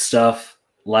doing stuff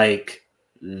like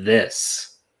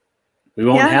this. We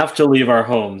won't have to leave our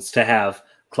homes to have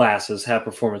classes, have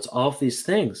performance, all of these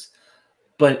things.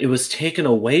 But it was taken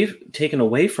away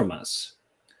from us.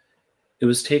 It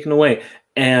was taken away.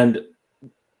 And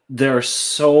there are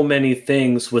so many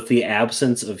things with the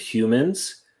absence of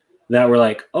humans that were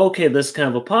like, okay, this is kind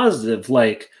of a positive,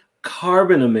 like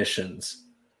carbon emissions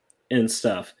and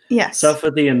stuff. Yes. Stuff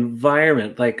with the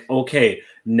environment. Like, okay,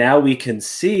 now we can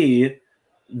see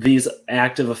these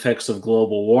active effects of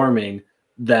global warming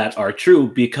that are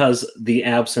true because the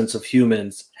absence of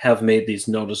humans have made these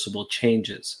noticeable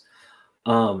changes.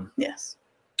 Yes.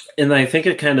 And I think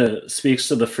it kind of speaks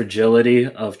to the fragility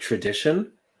of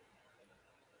tradition.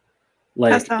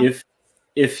 Like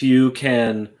if you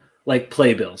can, like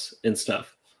playbills and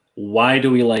stuff. Why do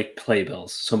we like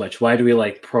playbills so much? Why do we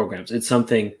like programs? It's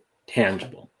something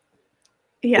tangible.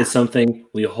 Yeah. It's something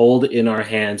we hold in our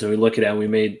hands and we look at it and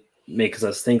we makes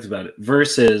us think about it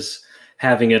versus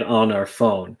having it on our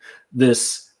phone.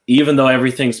 This, even though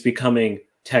everything's becoming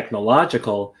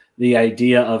technological, the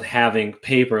idea of having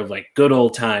paper of like good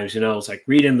old times, you know, it's like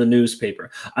reading the newspaper.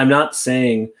 I'm not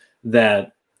saying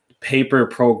that paper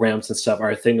programs and stuff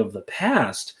are a thing of the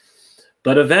past,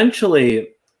 but eventually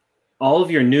all of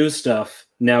your news stuff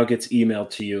now gets emailed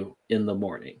to you in the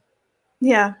morning.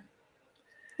 Yeah,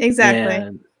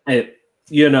 exactly. And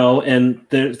you know, and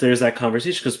there's that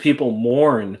conversation because people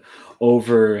mourn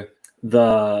over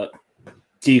the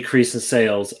decrease in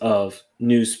sales of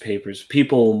newspapers.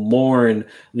 People mourn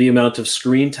the amount of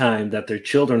screen time that their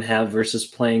children have versus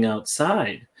playing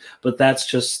outside. But that's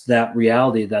just that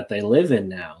reality that they live in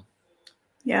now.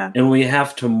 Yeah. And we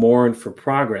have to mourn for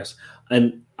progress.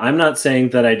 And I'm not saying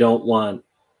that I don't want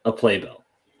a playbill.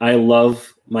 I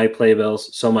love my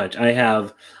playbills so much. I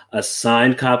have a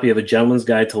signed copy of A Gentleman's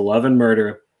Guide to Love and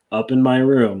Murder up in my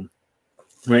room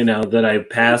right now that I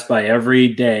pass by every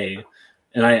day.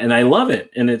 And I love it.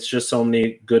 And it's just so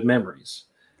many good memories.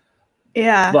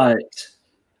 Yeah. But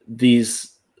the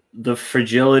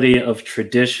fragility of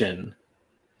tradition,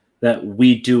 that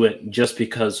we do it just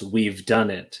because we've done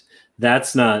it,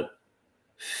 that's not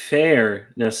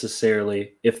fair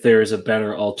necessarily if there is a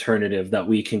better alternative that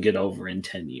we can get over in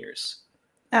 10 years.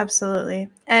 Absolutely.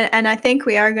 And I think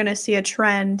we are going to see a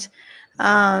trend,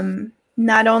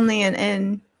 not only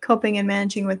in coping and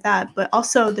managing with that, but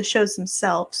also the shows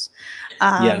themselves.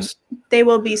 Yes. They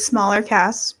will be smaller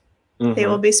casts. They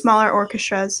will be smaller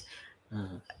orchestras.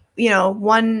 You know,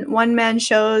 one man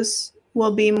shows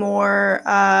will be more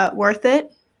worth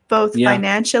it, both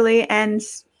financially and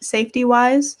safety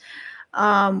wise.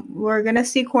 We're gonna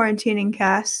see quarantining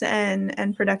casts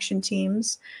and production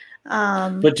teams.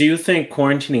 But do you think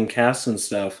quarantining casts and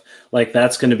stuff like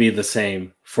that's going to be the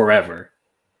same forever?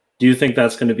 Do you think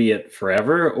that's going to be it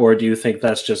forever, or do you think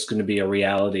that's just going to be a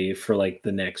reality for like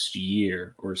the next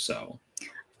year or so?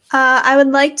 I would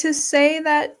like to say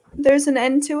that there's an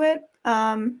end to it.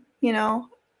 You know,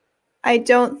 I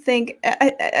don't think,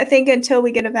 I think until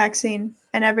we get a vaccine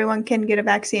and everyone can get a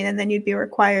vaccine, and then you'd be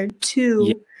required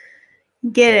to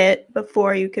get it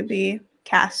before you could be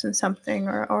cast in something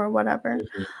or whatever.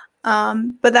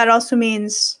 But that also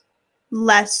means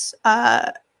less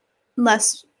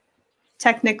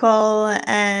technical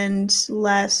and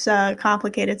less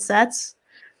complicated sets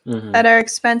that are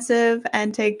expensive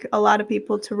and take a lot of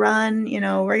people to run. You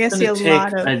know, we're gonna see a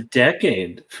lot of a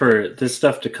decade for this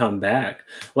stuff to come back.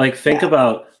 Like, think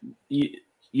about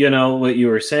you know what you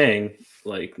were saying.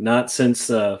 Like, not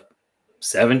since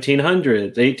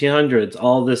 1700s, 1800s,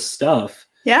 all this stuff.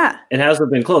 Yeah, it hasn't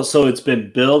been close. So it's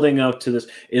been building up to this.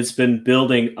 It's been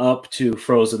building up to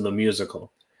Frozen the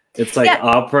musical. It's like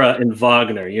opera and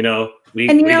Wagner. You know, we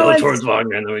go towards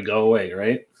Wagner and then we go away,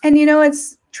 right? And you know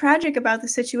what's tragic about the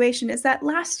situation is that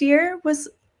last year was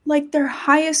like their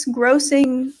highest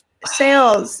grossing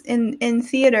sales in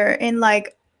theater in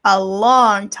like a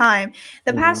long time.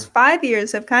 The past 5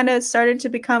 years have kind of started to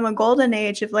become a golden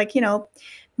age of, like, you know,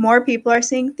 more people are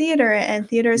seeing theater and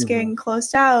theater is getting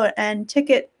closed out and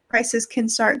ticket prices can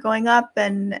start going up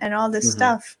and all this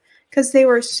stuff because they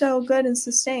were so good and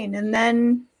sustained. And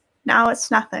then now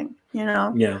it's nothing, you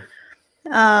know? Yeah.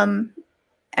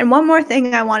 And one more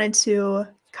thing I wanted to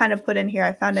kind of put in here,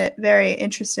 I found it very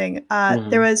interesting.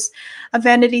 There was a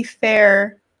Vanity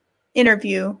Fair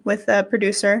interview with a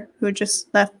producer who just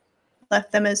left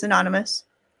them as anonymous.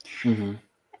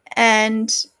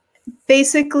 And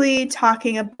basically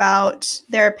talking about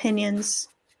their opinions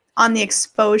on the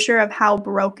exposure of how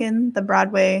broken the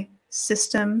Broadway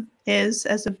system is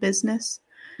as a business.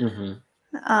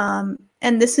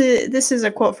 And this is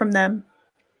a quote from them.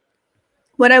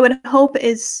 What I would hope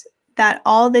is that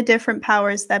all the different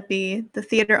powers that be, the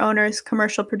theater owners,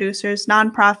 commercial producers,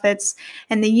 nonprofits,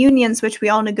 and the unions which we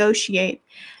all negotiate,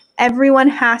 everyone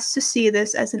has to see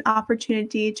this as an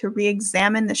opportunity to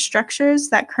re-examine the structures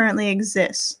that currently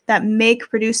exist that make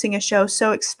producing a show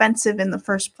so expensive in the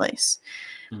first place.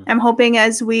 I'm hoping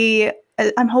as we're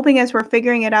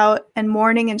figuring it out and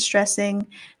mourning and stressing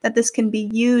that this can be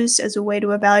used as a way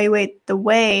to evaluate the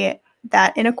way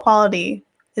that inequality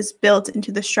is built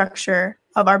into the structure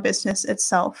of our business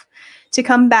itself, to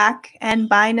come back and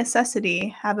by necessity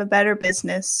have a better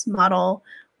business model.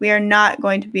 We are not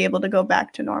going to be able to go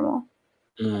back to normal.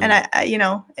 And I you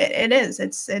know,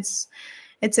 it's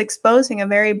exposing a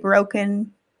very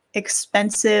broken,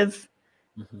 expensive,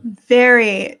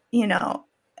 very, you know,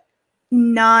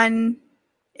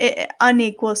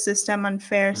 unequal system,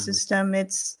 unfair system.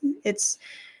 It's,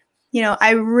 you know,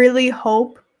 I really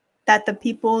hope that the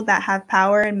people that have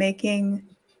power in making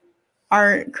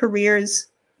our careers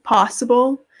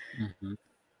possible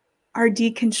are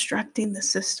deconstructing the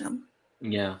system.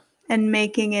 Yeah. And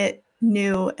making it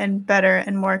new and better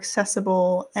and more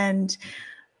accessible and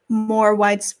more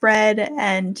widespread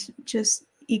and just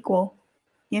equal,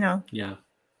 you know? Yeah,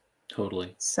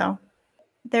 totally. So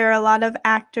there are a lot of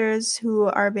actors who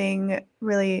are being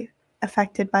really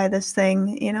affected by this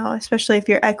thing, you know, especially if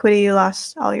you're equity, you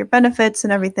lost all your benefits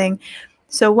and everything.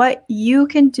 So what you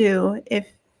can do, if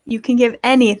you can give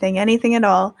anything at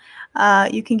all,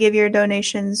 you can give your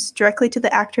donations directly to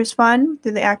the Actors Fund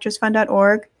through the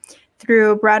actorsfund.org,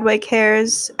 through Broadway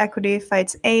Cares, Equity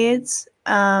Fights AIDS,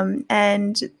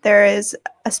 and there is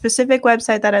a specific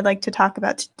website that I'd like to talk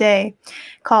about today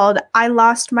called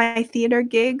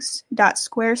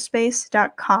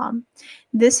ilostmytheatergigs.squarespace.com.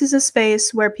 This is a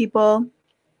space where people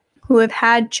who have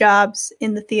had jobs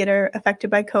in the theater affected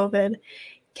by COVID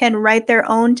can write their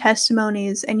own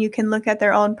testimonies, and you can look at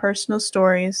their own personal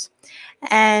stories,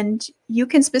 and you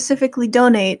can specifically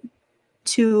donate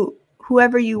to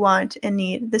whoever you want and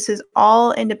need. This is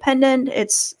all independent.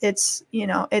 It's you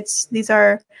know, these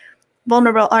are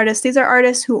vulnerable artists. These are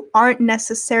artists who aren't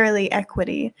necessarily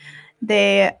equity.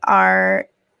 They are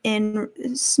in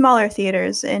smaller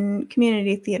theaters, in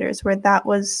community theaters where that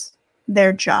was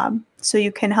their job. So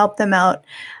you can help them out.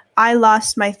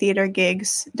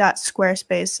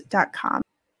 ilostmytheatergigs.squarespace.com.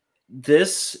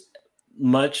 This,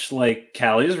 much like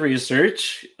Callie's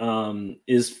research,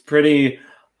 is pretty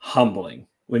humbling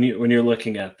when you're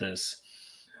looking at this.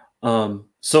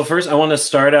 So first, I want to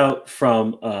start out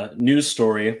from a news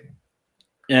story.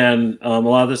 And a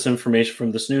lot of this information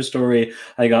from this news story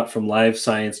I got from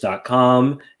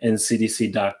livescience.com and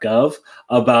cdc.gov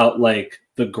about like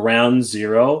the ground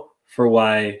zero for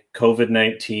why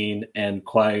COVID-19 and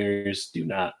choirs do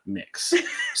not mix.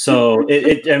 So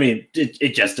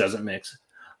it just doesn't mix.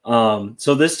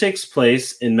 So this takes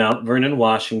place in Mount Vernon,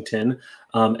 Washington,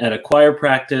 at a choir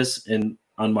practice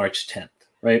on March 10th,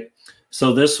 right?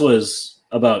 So this was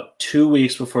about 2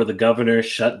 weeks before the governor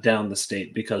shut down the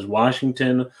state, because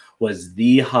Washington was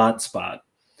the hot spot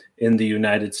in the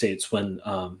United States when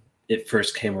it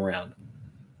first came around.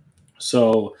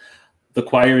 So the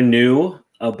choir knew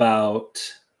about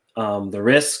the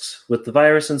risks with the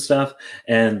virus and stuff,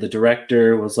 and the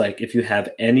director was like, if you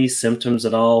have any symptoms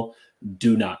at all,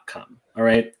 do not come. All all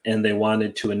right? And they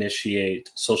wanted to initiate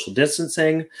social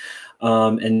distancing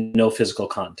and no physical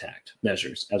contact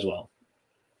measures as well.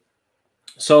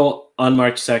 So on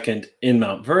March 2nd in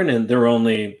Mount Vernon, there were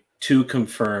only 2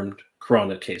 confirmed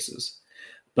corona cases.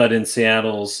 But in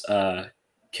Seattle's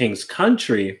Kings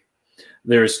Country,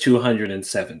 there's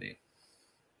 270.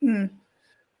 Mm.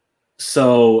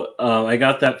 So I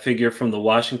got that figure from the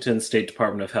Washington State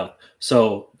Department of Health.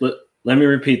 So let me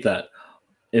repeat that.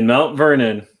 In Mount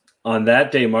Vernon, on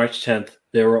that day, March 10th,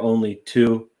 there were only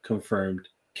 2 confirmed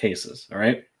cases, all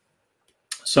right?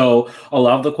 So a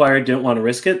lot of the choir didn't want to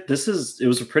risk it. It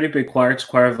was a pretty big choir. It's a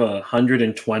choir of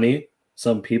 120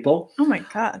 some people. Oh my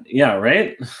God. Yeah,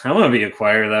 right? I want to be a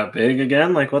choir that big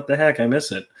again. Like, what the heck? I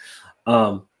miss it.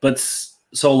 But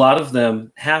so a lot of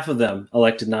them, half of them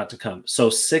elected not to come. So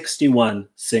 61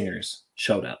 singers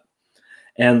showed up.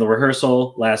 And the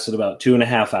rehearsal lasted about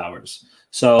 2.5 hours.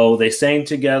 So they sang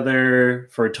together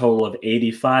for a total of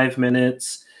 85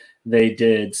 minutes. They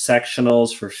did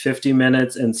sectionals for 50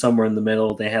 minutes. And somewhere in the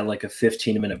middle, they had like a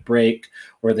 15-minute break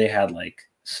where they had like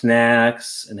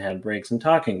snacks and had breaks and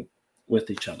talking with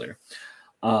each other.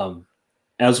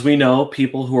 As we know,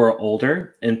 people who are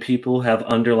older and people who have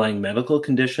underlying medical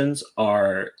conditions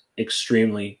are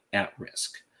extremely at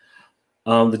risk.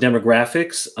 The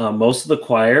demographics, most of the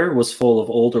choir was full of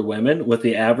older women with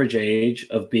the average age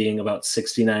of being about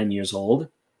 69 years old.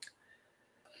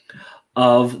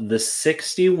 Of the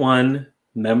 61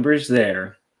 members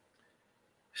there,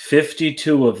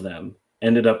 52 of them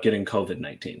ended up getting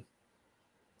COVID-19.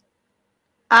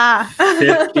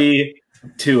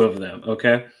 52 of them,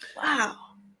 okay? Wow.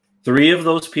 3 of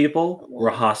those people were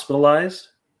hospitalized,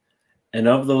 and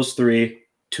of those 3,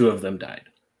 2 of them died.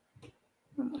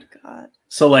 Oh my God.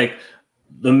 So like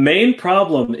the main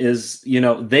problem is,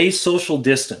 they social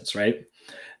distance, right?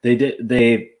 They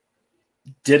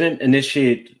didn't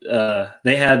initiate,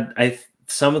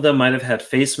 some of them might have had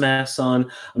face masks on.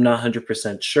 I'm not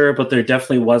 100% sure, but there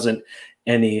definitely wasn't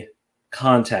any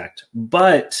contact.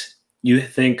 But you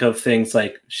think of things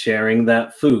like sharing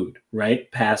that food,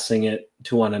 right? Passing it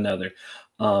to one another.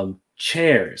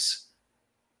 Chairs,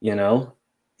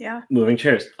 Yeah. moving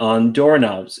chairs on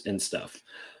doorknobs and stuff.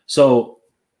 So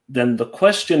then the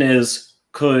question is,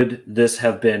 could this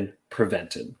have been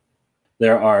prevented?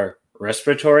 There are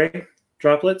respiratory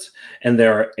droplets and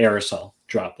there are aerosol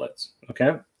droplets,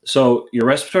 okay? So your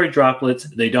respiratory droplets,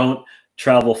 they don't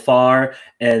travel far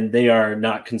and they are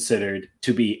not considered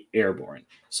to be airborne.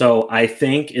 So I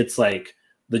think it's like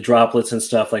the droplets and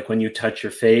stuff, like when you touch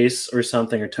your face or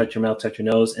something, or touch your mouth, touch your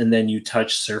nose, and then you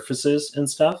touch surfaces and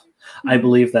stuff. Mm-hmm. I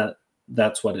believe that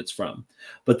that's what it's from.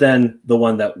 But then the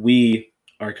one that we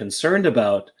are concerned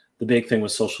about, the big thing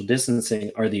with social distancing,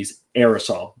 are these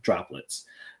aerosol droplets.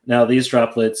 Now, these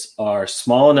droplets are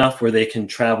small enough where they can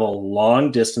travel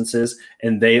long distances,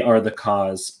 and they are the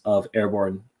cause of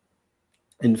airborne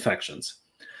infections.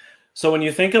 So when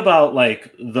you think about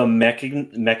like the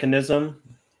mechanism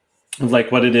of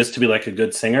like what it is to be like a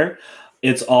good singer,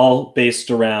 it's all based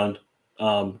around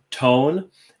tone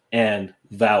and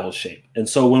vowel shape. And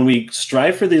so when we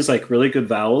strive for these like really good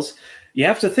vowels, you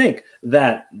have to think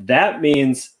that that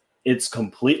means it's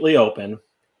completely open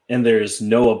and there's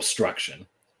no obstruction.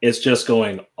 It's just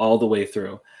going all the way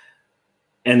through.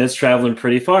 And it's traveling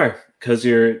pretty far because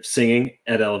you're singing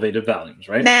at elevated volumes,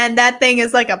 right? Man, that thing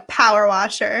is like a power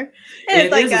washer.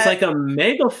 It's like a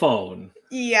megaphone.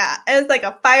 Yeah, it's like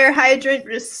a fire hydrant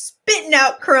just spitting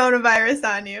out coronavirus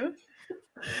on you.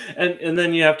 And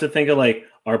then you have to think of like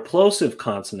our plosive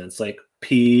consonants, like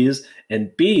P's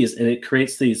and B's, and it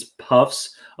creates these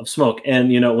puffs of smoke. And,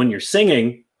 when you're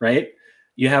singing, right,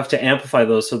 you have to amplify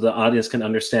those so the audience can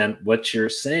understand what you're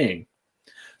saying.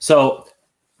 So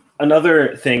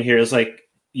another thing here is like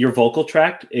your vocal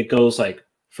tract, it goes like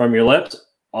from your lips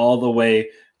all the way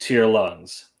to your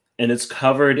lungs. And it's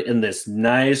covered in this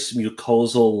nice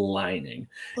mucosal lining.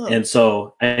 Oh. And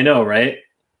so I know, right?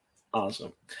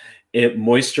 Awesome. It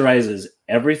moisturizes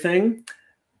everything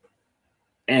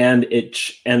and it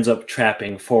ends up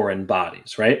trapping foreign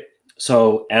bodies, right?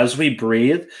 So as we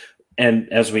breathe and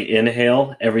as we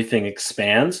inhale, everything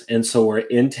expands. And so we're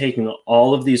intaking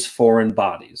all of these foreign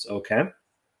bodies, okay?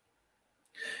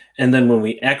 And then when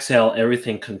we exhale,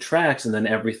 everything contracts and then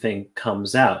everything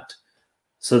comes out.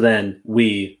 So then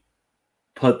we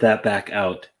put that back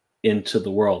out into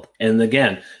the world. And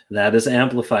again, that is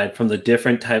amplified from the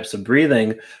different types of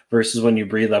breathing versus when you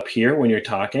breathe up here when you're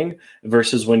talking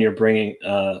versus when you're bringing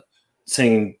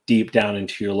singing deep down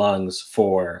into your lungs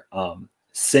for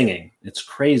singing. It's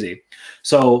crazy.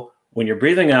 So when you're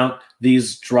breathing out,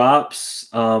 these drops,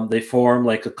 they form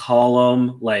like a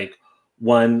column, like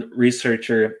one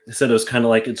researcher said it was kind of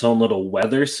like its own little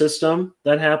weather system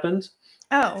that happened.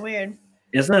 Oh, weird.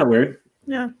 Isn't that weird?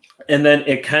 Yeah. And then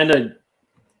it kind of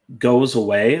goes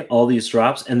away, all these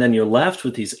drops, and then you're left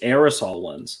with these aerosol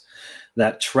ones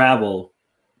that travel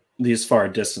these far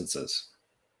distances,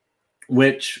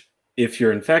 which, if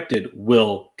you're infected,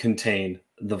 will contain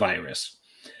the virus.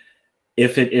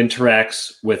 If it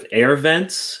interacts with air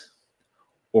vents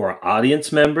or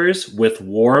audience members with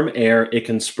warm air, it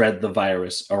can spread the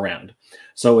virus around.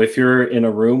 So if you're in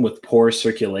a room with poor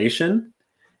circulation,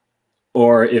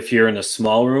 or if you're in a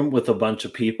small room with a bunch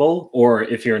of people, or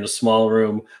if you're in a small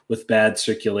room with bad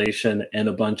circulation and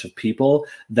a bunch of people,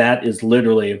 that is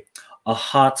literally a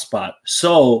hotspot.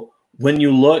 So when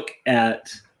you look at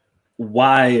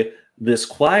why this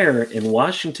choir in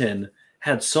Washington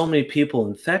had so many people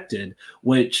infected,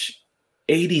 which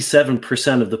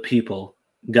 87% of the people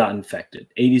got infected,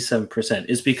 87%,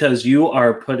 is because you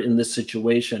are put in this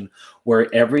situation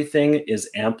where everything is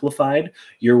amplified.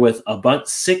 You're with a bunch,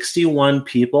 61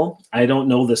 people. I don't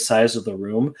know the size of the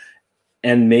room,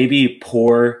 and maybe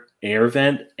poor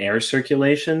air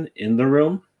circulation in the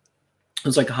room.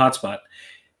 It's like a hotspot.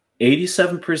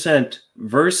 87%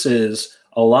 versus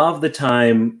a lot of the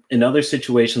time in other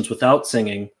situations without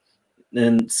singing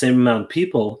and same amount of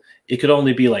people, it could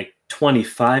only be like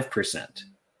 25%.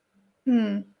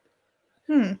 When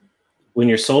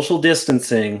you're social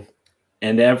distancing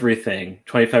and everything,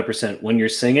 25%. When you're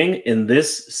singing in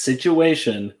this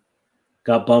situation,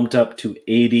 got bumped up to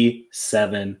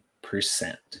 87%.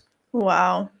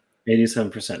 Wow.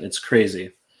 87%. It's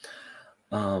crazy.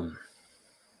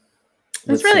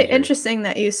 It's really interesting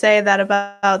that you say that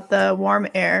about the warm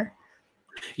air.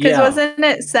 Because wasn't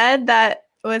it said that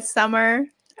with summer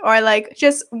or like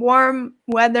just warm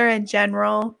weather in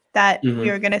general that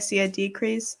you're going to see a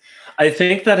decrease? I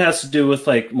think that has to do with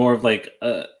like more of like,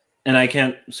 and I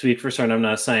can't speak for certain, I'm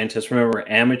not a scientist. Remember,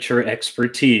 amateur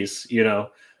expertise, you know,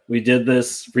 we did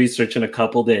this research in a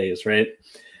couple days, right?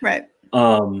 Right.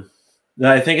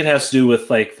 I think it has to do with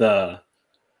like the,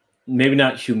 maybe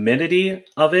not humidity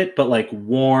of it, but like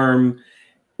warm,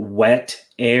 wet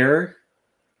air,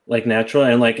 like natural.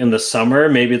 And like in the summer,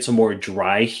 maybe it's a more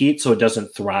dry heat, so it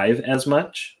doesn't thrive as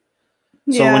much.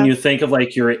 So when you think of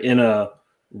like you're in a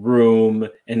room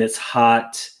and it's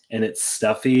hot and it's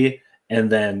stuffy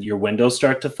and then your windows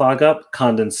start to fog up,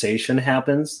 condensation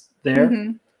happens there.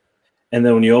 And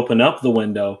then when you open up the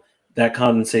window, that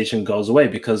condensation goes away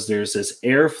because there's this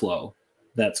airflow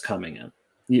that's coming in.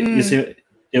 You see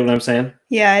what I'm saying?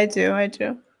 Yeah, I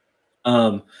do.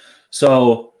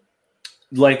 So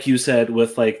like you said,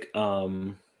 with like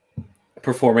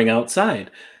performing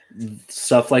outside,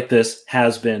 stuff like this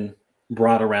has been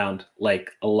brought around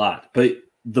like a lot. But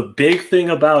the big thing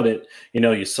about it, you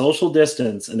know, you social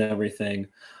distance and everything,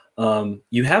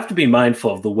 you have to be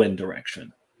mindful of the wind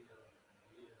direction.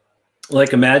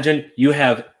 Like imagine you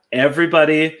have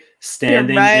everybody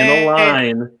standing in a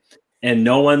line and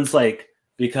no one's like,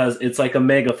 because it's like a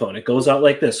megaphone. It goes out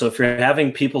like this. So if you're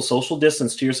having people social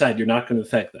distance to your side, you're not going to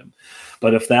affect them.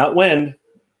 But if that wind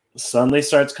suddenly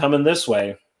starts coming this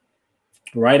way,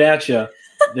 right at you,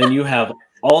 then you have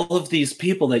all of these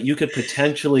people that you could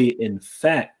potentially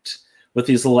infect with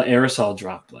these little aerosol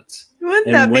droplets.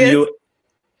 And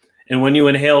when you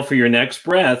inhale for your next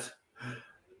breath,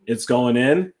 it's going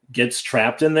in, gets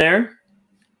trapped in there,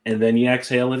 and then you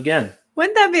exhale it again.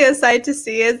 Wouldn't that be a sight to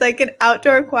see? It's like an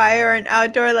outdoor choir or an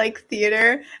outdoor like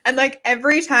theater, and like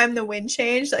every time the wind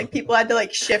changed, like people had to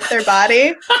like shift their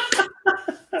body.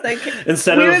 Like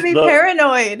we would be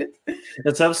paranoid.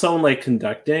 Instead of someone like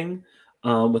conducting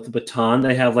with a baton,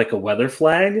 they have like a weather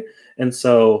flag, and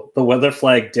so the weather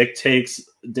flag dictates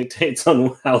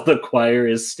on how the choir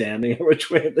is standing or which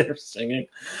way they're singing.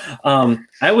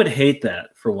 I would hate that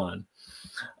for one.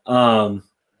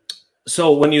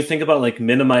 So when you think about like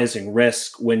minimizing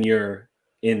risk when you're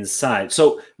inside,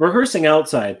 so rehearsing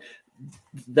outside,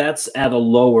 that's at a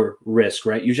lower risk,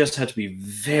 right? You just have to be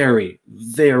very,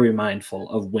 very mindful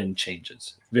of wind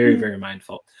changes. Very, very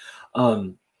mindful.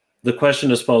 The question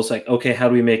is posed like, okay, how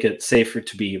do we make it safer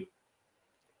to be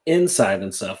inside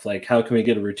and stuff? Like, how can we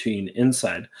get a routine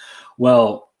inside?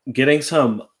 Well, getting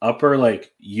some upper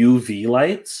like UV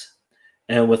lights,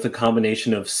 and with a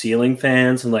combination of ceiling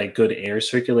fans and like good air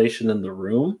circulation in the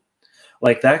room,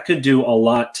 like that could do a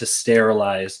lot to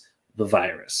sterilize the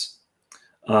virus.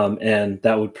 And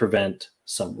that would prevent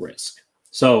some risk.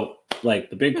 So like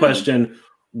the big question,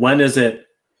 when is it,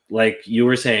 like you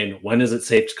were saying, when is it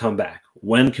safe to come back?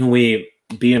 When can we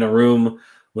be in a room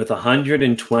with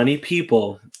 120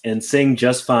 people and sing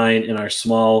just fine in our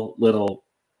small little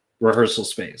rehearsal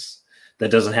space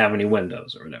that doesn't have any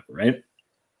windows or whatever, right?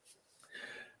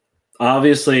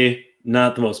 obviously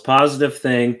not the most positive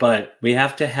thing, but we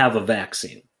have to have a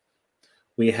vaccine.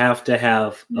 We have to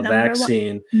have a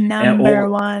vaccine. Number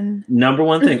one. Number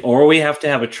one thing. Or we have to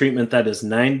have a treatment that is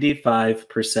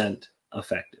 95%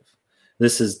 effective.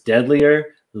 This is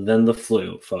deadlier than the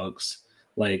flu, folks.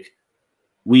 Like,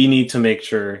 we need to make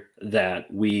sure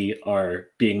that we are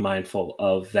being mindful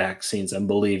of vaccines and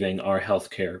believing our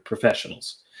healthcare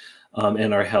professionals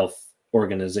and our health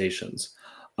organizations.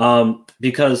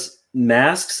 Because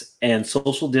masks and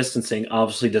social distancing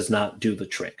obviously does not do the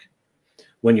trick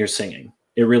when you're singing.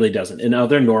 It really doesn't. In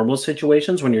other normal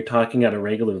situations, when you're talking at a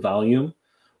regular volume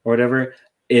or whatever,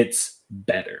 it's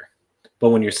better.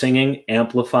 But when you're singing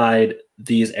amplified,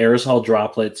 these aerosol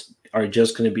droplets are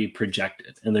just going to be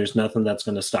projected, and there's nothing that's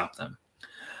going to stop them.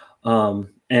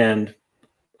 And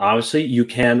obviously, you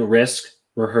can risk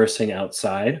rehearsing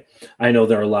outside. I know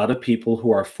there are a lot of people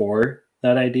who are for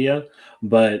that idea,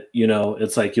 but you know,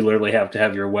 it's like you literally have to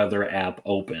have your weather app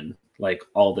open like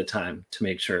all the time to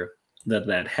make sure that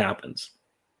that happens.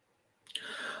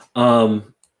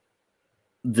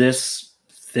 This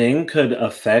thing could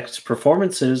affect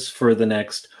performances for the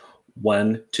next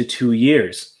 1 to 2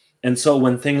 years. And so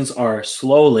when things are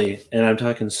slowly, and I'm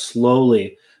talking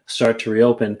slowly, start to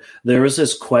reopen, there was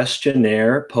this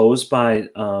questionnaire posed by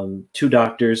 2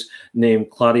 doctors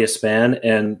named Claudia Span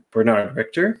and Bernard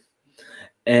Richter.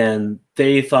 And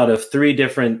they thought of 3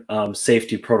 different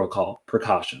safety protocol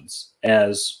precautions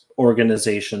as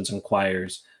organizations and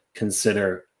choirs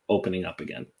consider opening up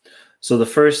again. So the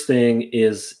first thing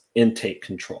is intake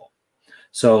control.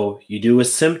 So you do a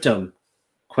symptom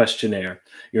questionnaire.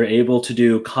 You're able to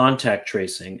do contact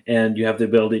tracing, and you have the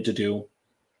ability to do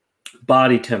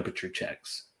body temperature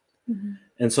checks. Mm-hmm.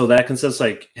 And so that consists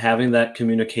like having that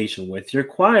communication with your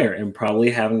choir and probably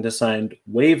having to sign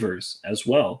waivers as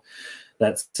well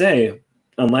that say,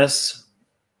 unless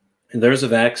there's a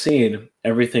vaccine,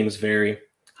 everything's very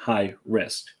high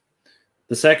risk.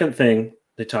 The second thing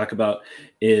they talk about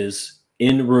is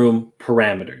in-room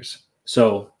parameters.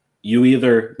 So you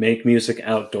either make music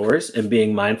outdoors and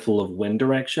being mindful of wind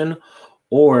direction,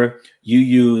 or you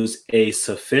use a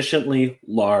sufficiently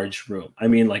large room. I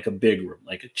mean, like a big room,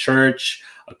 like a church,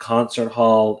 a concert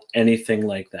hall, anything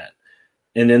like that.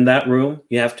 And in that room,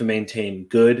 you have to maintain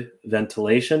good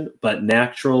ventilation, but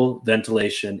natural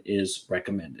ventilation is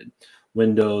recommended.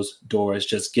 Windows, doors,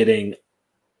 just getting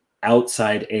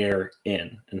outside air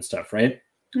in and stuff, right?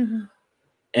 Mm-hmm.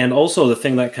 And also the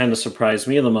thing that kind of surprised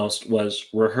me the most was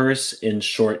rehearse in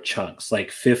short chunks,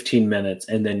 like 15 minutes,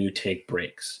 and then you take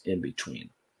breaks in between.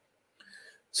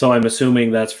 So I'm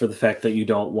assuming that's for the fact that you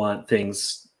don't want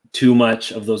things, too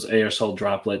much of those aerosol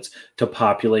droplets to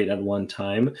populate at one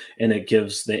time, and it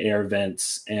gives the air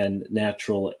vents and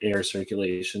natural air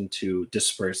circulation to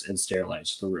disperse and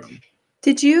sterilize the room.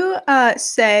 Did you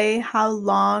say how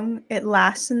long it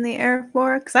lasts in the air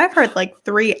for? Because I've heard like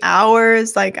 3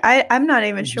 hours. Like I'm not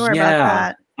even sure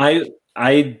about that.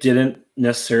 I didn't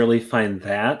necessarily find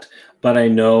that, but I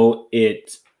know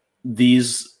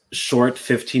these short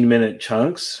 15-minute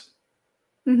chunks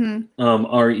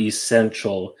are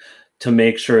essential to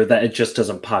make sure that it just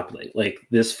doesn't populate. Like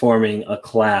this forming a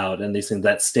cloud and these things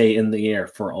that stay in the air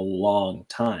for a long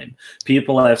time.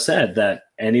 People have said that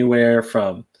anywhere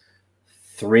from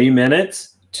 3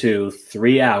 minutes to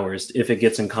 3 hours if it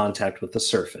gets in contact with the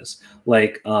surface,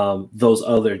 like those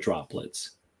other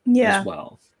droplets as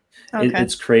well. Okay.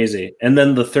 It's crazy. And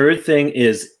then the third thing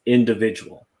is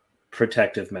individual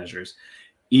protective measures.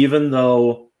 Even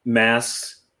though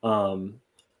masks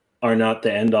are not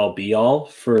the end-all be-all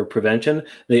for prevention,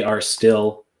 they are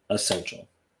still essential.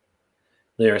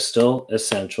 They are still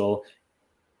essential.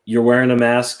 You're wearing a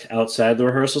mask outside the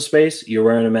rehearsal space, you're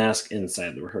wearing a mask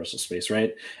inside the rehearsal space,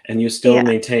 right? And you still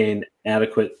maintain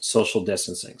adequate social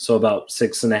distancing. So about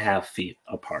 6.5 feet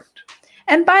apart.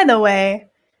 And by the way,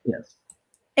 yes,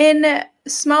 in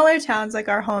smaller towns like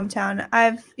our hometown,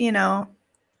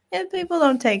 people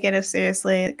don't take it as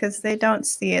seriously because they don't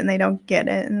see it and they don't get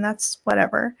it, and that's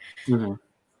whatever. Mm-hmm.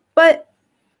 But,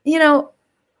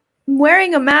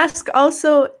 wearing a mask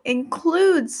also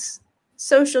includes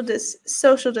social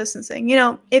distancing.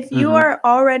 If you are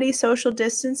already social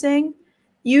distancing,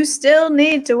 you still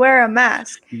need to wear a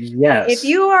mask. Yes. If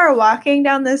you are walking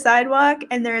down the sidewalk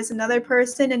and there is another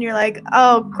person and you're like,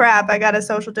 oh crap, I got to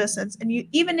social distance. And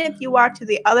even if you walk to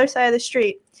the other side of the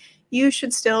street, you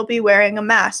should still be wearing a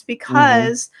mask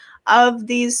because of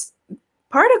these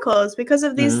particles, because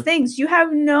of these things. You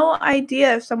have no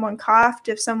idea if someone coughed,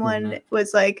 if someone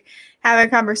was like having a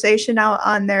conversation out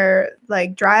on their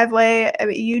like driveway. I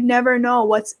mean, you never know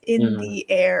what's in the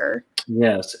air.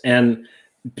 Yes. And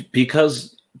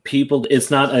because people,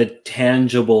 it's not a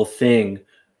tangible thing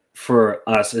for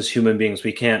us as human beings.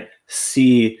 We can't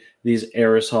see these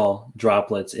aerosol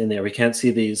droplets in there. We can't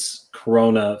see these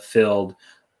corona filled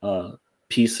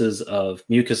pieces of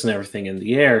mucus and everything in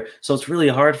the air. So it's really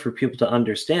hard for people to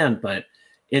understand, but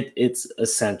it's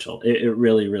essential. It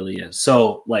really, really is.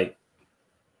 So like,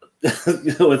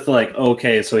 with like,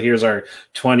 okay, so here's our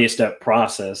 20-step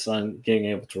process on getting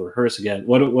able to rehearse again.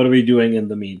 What are we doing in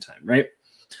the meantime, right?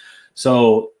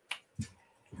 So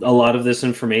a lot of this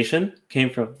information came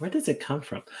from, where does it come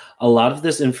from? A lot of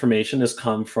this information has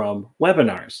come from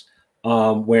webinars,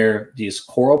 where these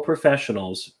choral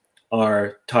professionals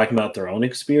are talking about their own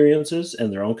experiences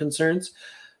and their own concerns,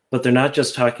 but they're not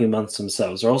just talking amongst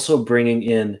themselves. They're also bringing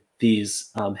in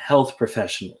these health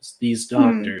professionals, these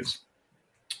doctors,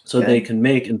 so they can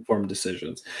make informed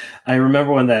decisions. I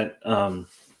remember when that ACDA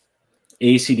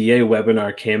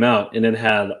webinar came out, and it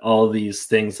had all these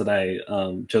things that I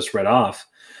just read off.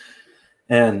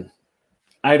 And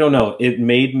I don't know, it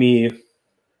made me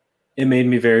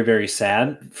very, very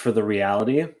sad for the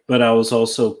reality, but I was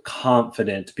also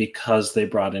confident because they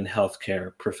brought in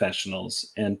healthcare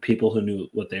professionals and people who knew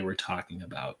what they were talking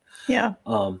about. Yeah.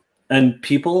 And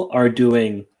people are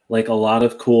doing like a lot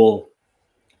of cool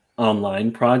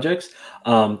online projects.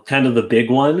 Kind of the big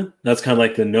one, that's kind of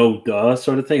like the no duh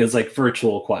sort of thing, is like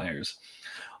virtual choirs.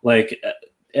 Like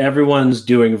everyone's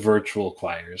doing virtual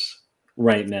choirs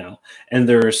right now. And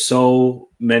there are so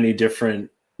many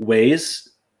different ways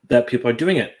that people are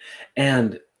doing it.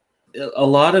 And a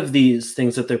lot of these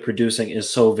things that they're producing is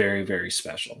so very, very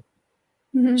special.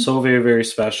 So very, very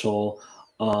special.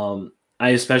 I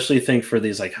especially think for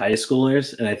these like high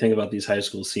schoolers, and I think about these high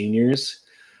school seniors,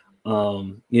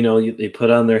 you know, they put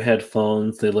on their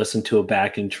headphones, they listen to a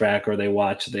backing track, or they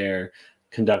watch their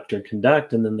conductor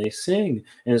conduct, and then they sing,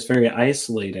 and it's very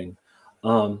isolating.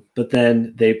 But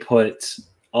then they put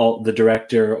the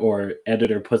director or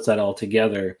editor puts that all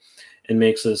together and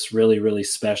makes this really, really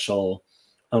special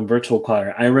virtual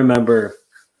choir. I remember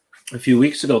a few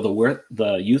weeks ago,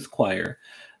 the youth choir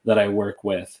that I work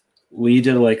with, we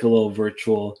did like a little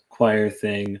virtual choir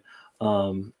thing.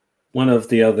 One of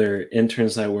the other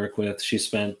interns I work with, she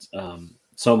spent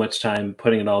so much time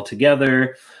putting it all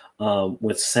together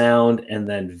with sound and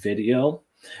then video.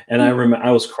 And I remember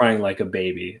I was crying like a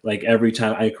baby. Like every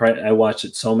time I cried, I watched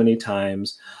it so many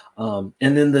times. And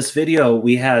in this video,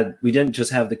 we didn't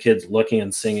just have the kids looking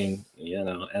and singing, you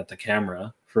know, at the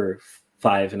camera for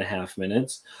 5.5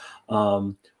 minutes.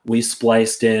 We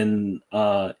spliced in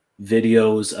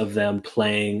videos of them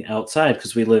playing outside,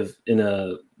 because we live in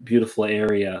a beautiful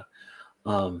area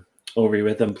over here,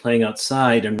 with them playing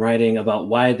outside and writing about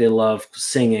why they love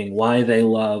singing, why they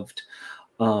loved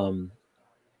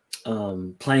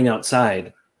playing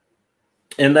outside.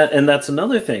 And that's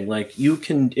another thing. Like, you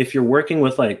can, if you're working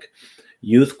with like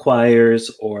youth choirs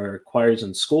or choirs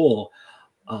in school,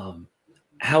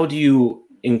 how do you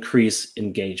increase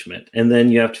engagement? And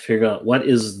then you have to figure out, what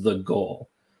is the goal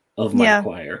of my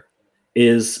choir?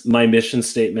 Is my mission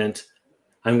statement,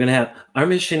 I'm going to have our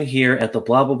mission here at the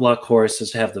blah, blah, blah chorus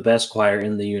is to have the best choir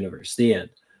in the universe, the end?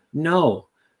 No,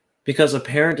 because a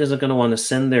parent isn't going to want to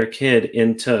send their kid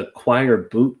into choir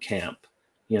boot camp,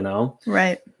 you know?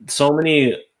 Right. So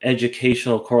many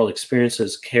educational choral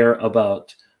experiences care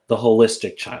about the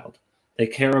holistic child. They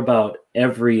care about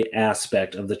every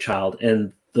aspect of the child,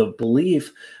 and the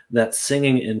belief that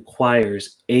singing in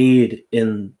choirs aid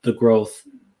in the growth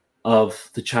of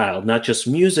the child, not just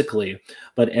musically,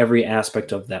 but every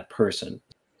aspect of that person.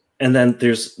 And then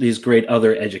there's these great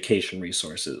other education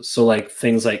resources. So like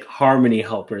things like Harmony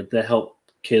Helper that help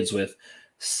kids with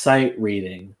sight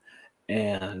reading.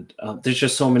 And there's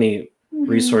just so many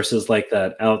resources like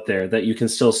that out there that you can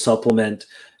still supplement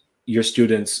your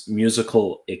students'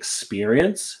 musical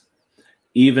experience,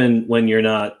 even when you're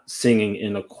not singing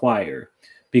in a choir.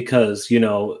 Because, you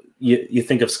know, you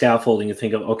think of scaffolding, you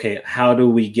think of, okay, how do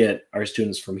we get our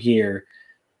students from here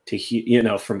to here, you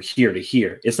know, from here to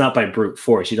here? It's not by brute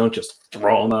force. You don't just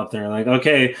throw them up there and like,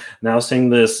 okay, now sing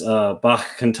this Bach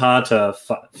cantata,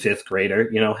 fifth grader,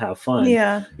 you know, have fun.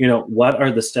 Yeah. You know, what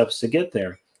are the steps to get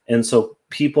there? And so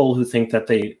people who think that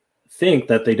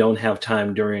they don't have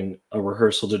time during a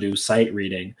rehearsal to do sight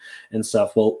reading and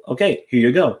stuff, well, okay, here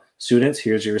you go. Students,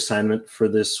 here's your assignment for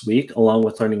this week. Along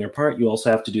with learning your part, you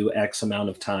also have to do X amount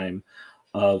of time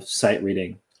of sight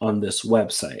reading on this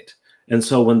website. And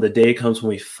so when the day comes when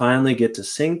we finally get to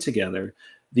sing together,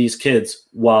 these kids,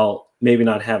 while maybe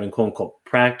not having quote unquote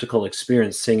practical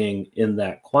experience singing in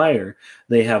that choir,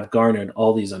 they have garnered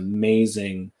all these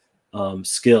amazing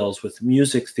skills with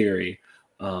music theory,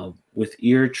 with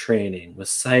ear training, with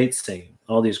sight singing,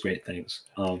 all these great things.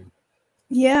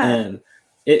 Yeah. And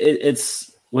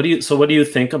it's what do you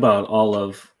think about all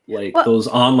of like those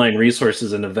online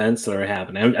resources and events that are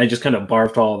happening? I just kind of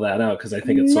barfed all of that out because I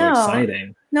think it's so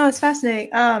exciting. No, it's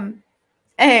fascinating.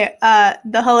 Hey,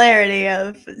 the hilarity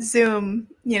of Zoom,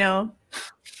 you know,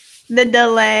 the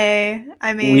delay.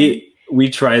 I mean, we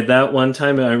tried that one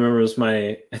time. I remember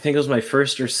I think it was my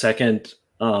first or second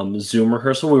Zoom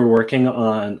rehearsal. We were working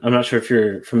on, I'm not sure if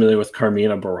you're familiar with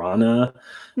Carmina Burana,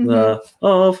 the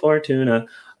Oh Fortuna.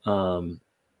 And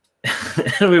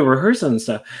we were rehearsing and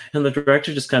stuff, and the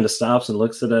director just kind of stops and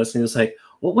looks at us and he's like,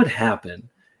 what would happen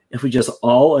if we just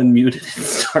all unmuted and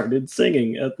started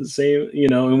singing at the same,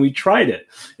 and we tried it,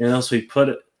 so he put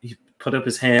up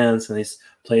his hands and he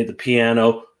played the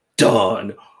piano,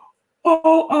 done.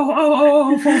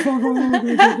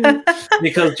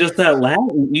 Because just that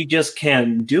Latin, you just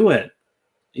can't do it.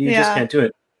 Just can't do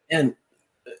it. And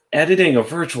editing a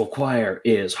virtual choir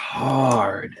is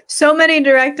hard. So many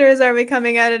directors are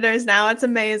becoming editors now. It's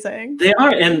amazing. They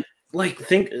are. And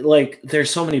there's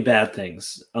so many bad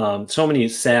things, so many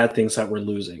sad things that we're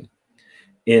losing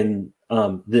in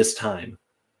this time.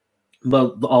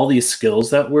 But all these skills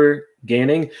that we're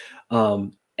gaining,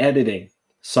 editing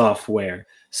software,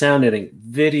 sound editing,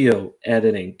 video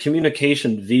editing,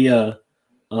 communication via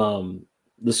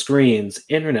the screens,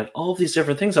 internet, all of these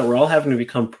different things that we're all having to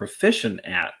become proficient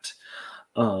at,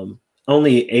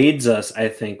 only aids us, I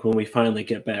think, when we finally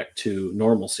get back to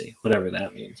normalcy, whatever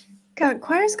that means. God,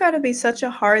 choir's got to be such a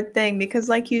hard thing because,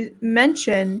 like you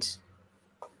mentioned,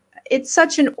 it's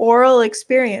such an oral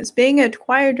experience. Being a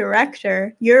choir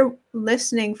director, you're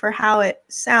listening for how it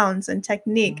sounds and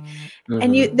technique,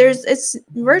 and it's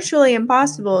virtually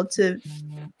impossible to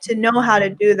know how to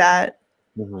do that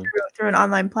through an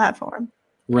online platform.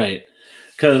 Right,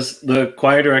 because the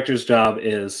choir director's job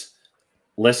is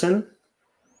listen,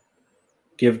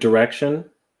 give direction,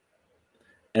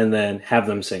 and then have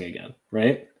them sing again,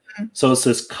 right? So it's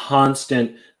this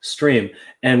constant stream,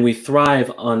 and we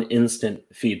thrive on instant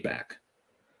feedback.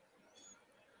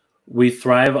 We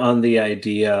thrive on the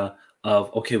idea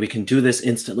of, okay, we can do this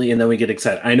instantly, and then we get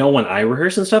excited. I know when I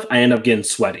rehearse and stuff, I end up getting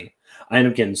sweaty. I end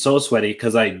up getting so sweaty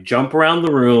because I jump around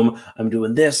the room, I'm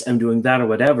doing this, I'm doing that, or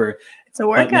whatever. It's a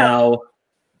workout. But now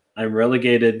I'm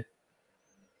relegated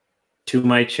to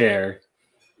my chair,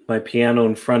 my piano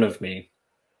in front of me.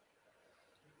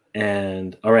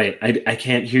 And all right, I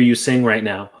can't hear you sing right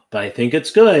now, but I think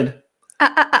it's good. When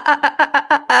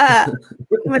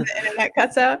the internet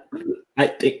cuts out. I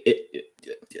think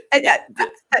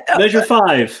measure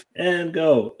 5 and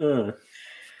go.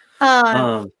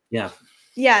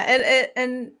 Yeah,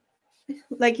 and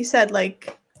like you said,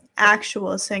 like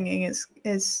actual singing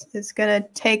is gonna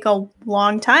take a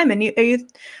long time, and you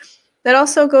that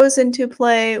also goes into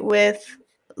play with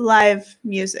live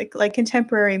music, like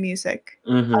contemporary music.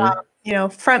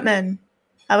 Frontmen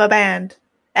of a band,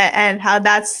 and how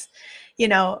that's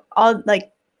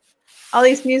all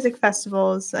these music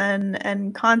festivals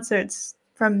and concerts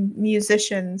from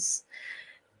musicians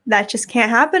that just can't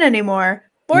happen anymore.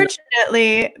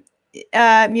 Fortunately,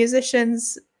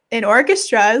 musicians in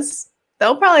orchestras,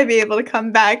 they'll probably be able to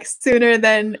come back sooner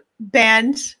than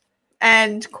band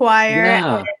and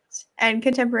choir and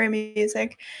contemporary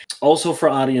music. Also for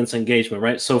audience engagement,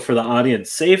 right? So for the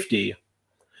audience safety,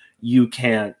 you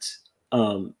can't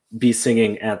be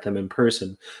singing at them in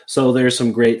person. So there's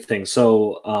some great things.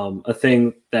 So a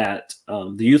thing that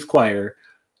the youth choir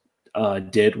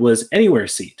did was Anywhere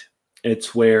Seat.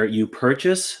 It's where you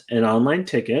purchase an online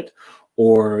ticket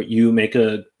or you make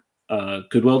a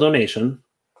Goodwill donation,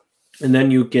 and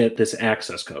then you get this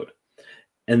access code.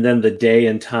 And then the day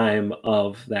and time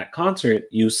of that concert,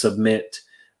 you submit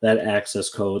that access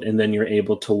code, and then you're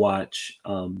able to watch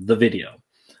the video.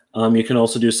 You can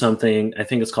also do something, I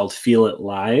think it's called Feel It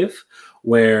Live,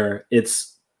 where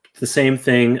it's the same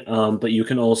thing, but you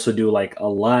can also do like a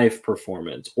live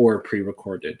performance or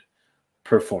pre-recorded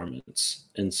performance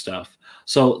and stuff.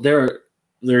 So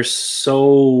there's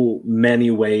so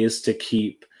many ways to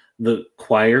keep the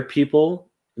choir people,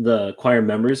 the choir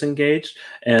members engaged,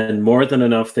 and more than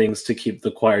enough things to keep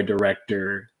the choir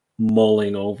director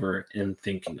mulling over and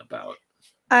thinking about.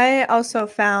 I also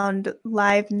found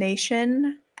Live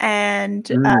Nation and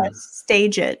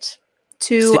Stage It,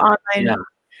 two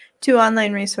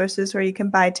online resources where you can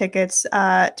buy tickets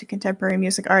to contemporary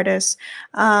music artists.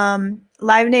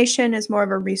 Live Nation is more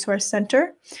of a resource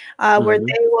center where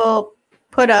they will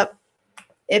put up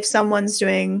if someone's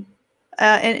doing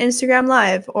an Instagram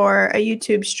Live or a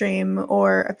YouTube stream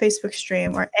or a Facebook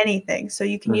stream or anything. So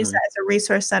you can use that as a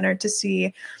resource center to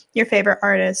see your favorite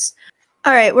artists.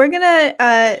 All right, we're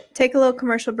gonna take a little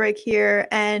commercial break here,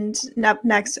 and up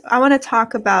next, I want to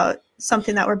talk about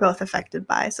something that we're both affected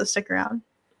by. So stick around.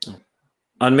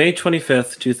 On May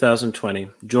 25th, 2020,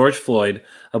 George Floyd,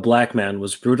 a black man,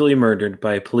 was brutally murdered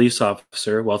by a police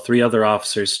officer while 3 other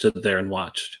officers stood there and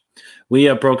watched. We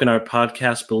at Broken Art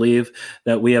Podcast believe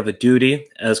that we have a duty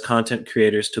as content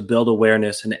creators to build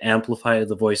awareness and amplify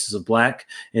the voices of Black,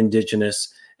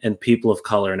 Indigenous, and people of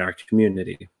color in our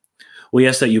community. We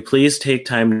ask that you please take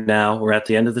time now or at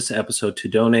the end of this episode to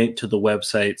donate to the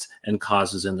websites and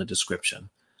causes in the description.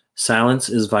 Silence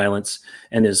is violence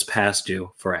and is past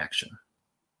due for action.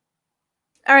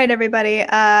 All right, everybody.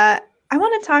 I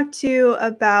want to talk to you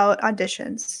about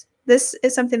auditions. This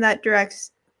is something that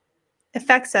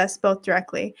affects us both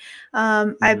directly.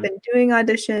 I've been doing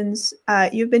auditions.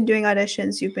 You've been doing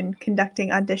auditions. You've been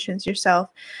conducting auditions yourself.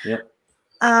 Yep.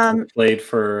 I've played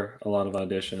for a lot of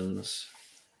auditions.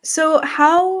 So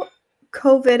how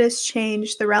COVID has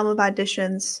changed the realm of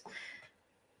auditions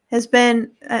has been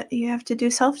you have to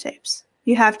do self-tapes.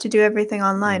 You have to do everything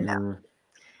online now.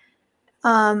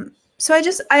 So I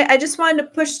just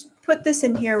wanted to put this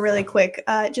in here really quick,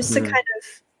 just to kind of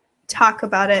talk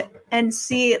about it and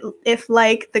see if,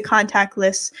 like the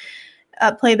contactless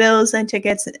playbills and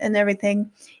tickets and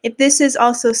everything, if this is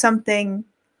also something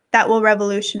that will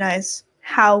revolutionize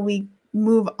how we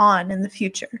move on in the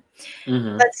future.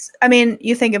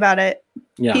 You think about it.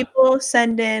 Yeah. People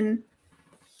send in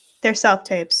their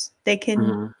self-tapes. They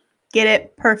can get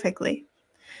it perfectly.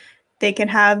 They can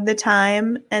have the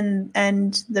time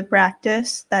and the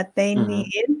practice that they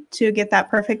need to get that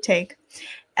perfect take.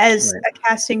 As a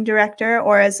casting director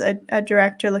or as a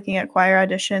director looking at choir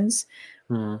auditions,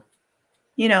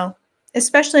 you know,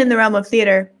 especially in the realm of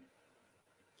theater,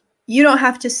 you don't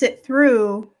have to sit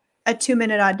through a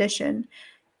 2-minute audition.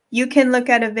 You can look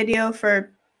at a video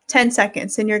for 10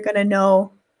 seconds and you're going to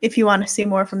know if you want to see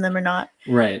more from them or not.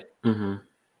 Right.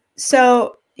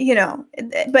 So, you know,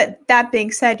 but that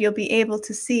being said, you'll be able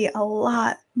to see a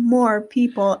lot more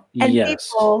people and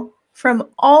people from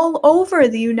all over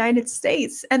the United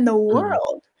States and the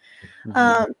world.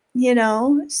 You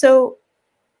know, so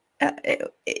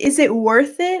is it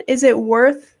worth it? Is it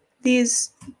worth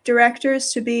these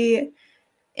directors to be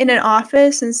in an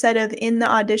office instead of in the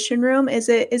audition room? Is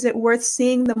it worth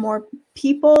seeing the more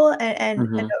people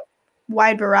and a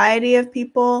wide variety of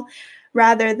people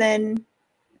rather than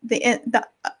the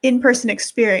in-person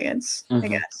experience, I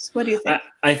guess? What do you think?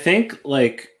 I think,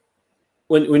 like,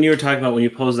 when you were talking about, when you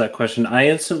posed that question, I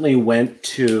instantly went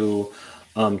to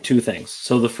 2 things.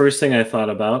 So the first thing I thought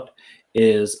about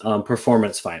is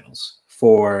performance finals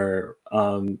for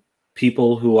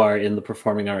people who are in the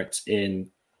performing arts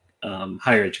in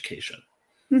higher education.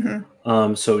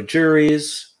 So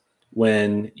juries,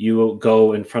 when you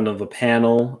go in front of a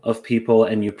panel of people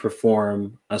and you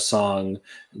perform a song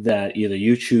that either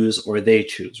you choose or they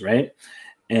choose, right?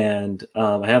 And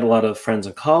I had a lot of friends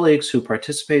and colleagues who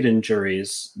participate in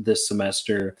juries this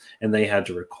semester, and they had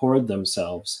to record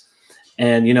themselves.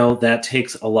 And, you know, that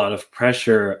takes a lot of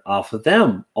pressure off of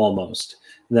them, almost,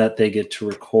 that they get to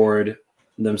record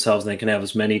themselves. They can have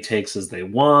as many takes as they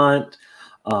want.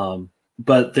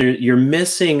 But you're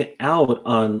missing out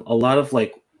on a lot of,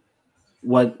 like,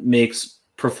 what makes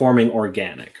performing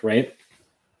organic, right?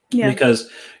 Yeah. Because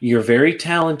you're very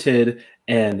talented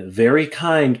and very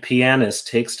kind pianist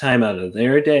takes time out of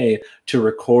their day to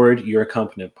record your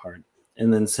accompaniment part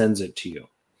and then sends it to you.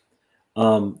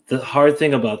 The hard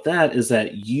thing about that is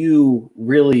that you're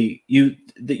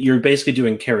basically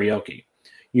doing karaoke.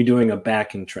 You're doing a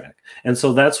backing track. And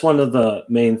so that's one of the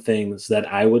main things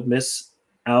that I would miss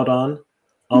out on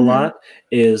a lot,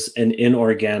 is an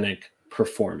inorganic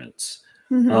performance.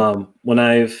 When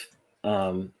I've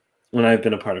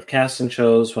been a part of casting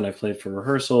shows, when I've played for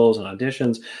rehearsals and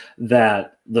auditions,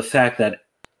 that the fact that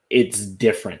it's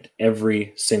different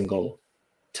every single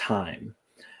time,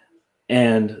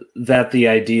 and that the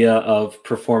idea of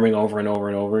performing over and over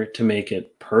and over to make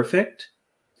it perfect,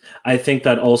 I think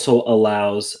that also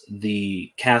allows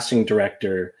the casting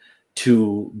director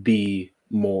to be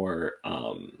more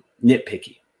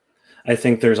nitpicky. I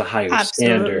think there's a higher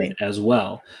standard as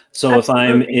well. So if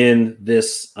I'm in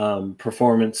this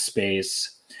performance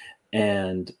space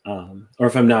and, or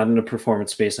if I'm not in a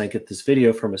performance space and I get this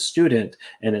video from a student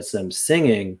and it's them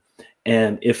singing,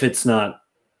 and if it's not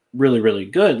really, really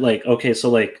good, like, okay, so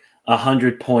like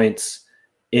 100 points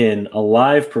in a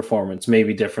live performance may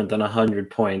be different than 100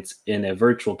 points in a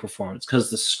virtual performance because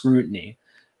the scrutiny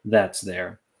that's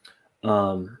there.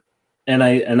 And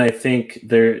I think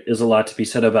there is a lot to be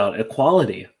said about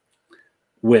equality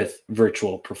with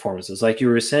virtual performances. Like you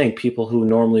were saying, people who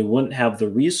normally wouldn't have the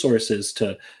resources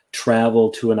to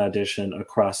travel to an audition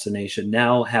across the nation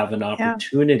now have an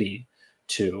opportunity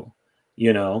to,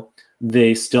 you know,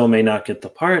 they still may not get the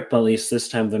part, but at least this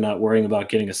time they're not worrying about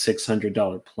getting a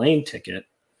 $600 plane ticket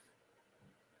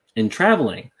and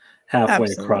traveling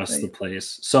halfway across the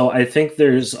place. So I think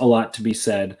there's a lot to be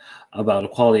said about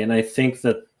equality. And I think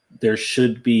that there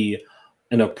should be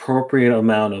an appropriate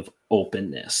amount of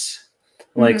openness.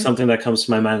 Like something that comes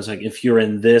to my mind is like, if you're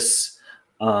in this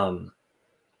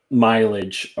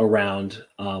mileage around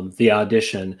the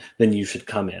audition, then you should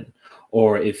come in.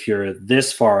 Or if you're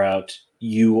this far out,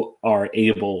 you are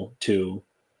able to,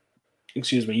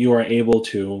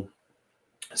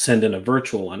 send in a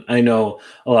virtual one. I know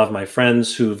a lot of my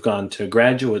friends who've gone to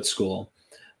graduate school,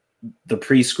 the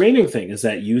pre-screening thing is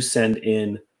that you send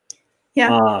in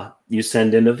a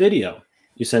video.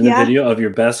 You send a video of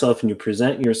your best self and you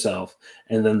present yourself,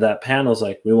 and then that panel's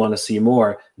like, we want to see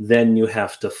more. Then you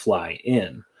have to fly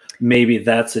in. Maybe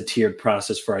that's a tiered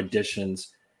process for auditions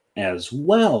as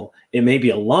well. It may be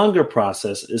a longer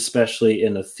process, especially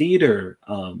in a theater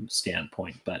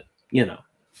standpoint, but you know.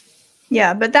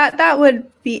 Yeah, but that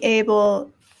would be able,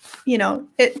 you know,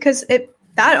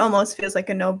 that almost feels like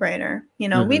a no-brainer. You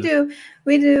know, we do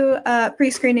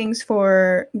pre-screenings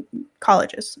for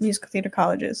colleges, musical theater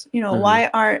colleges. You know, why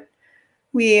aren't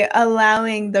we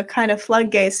allowing the kind of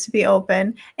floodgates to be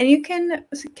open? And you can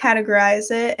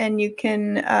categorize it and you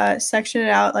can section it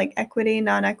out like equity,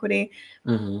 non-equity.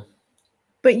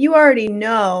 But you already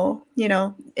know, you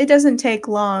know, it doesn't take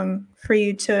long for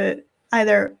you to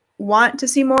either want to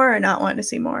see more or not want to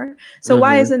see more. So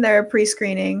why isn't there a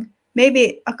pre-screening?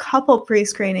 Maybe a couple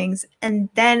pre-screenings and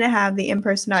then have the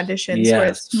in-person auditions where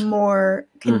it's more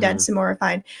condensed and more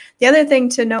refined. The other thing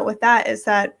to note with that is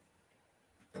that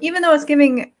even though it's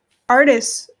giving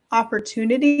artists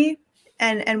opportunity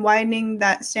and widening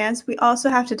that stance, we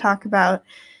also have to talk about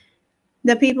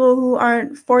the people who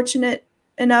aren't fortunate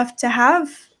enough to have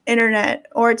internet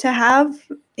or to have,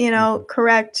 you know,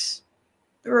 correct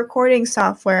recording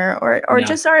software or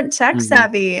just aren't tech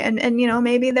savvy and you know,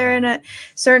 maybe they're in a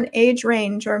certain age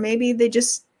range or maybe they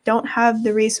just don't have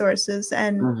the resources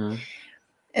and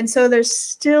so there's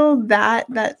still that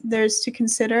there's to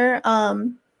consider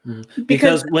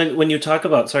because when you talk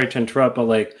about, sorry to interrupt, but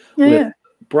like with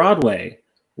Broadway,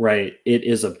 right, it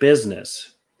is a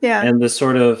business and this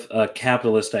sort of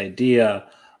capitalist idea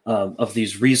of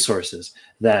these resources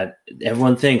that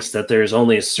everyone thinks that there's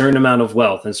only a certain amount of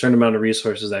wealth and a certain amount of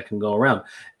resources that can go around.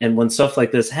 And when stuff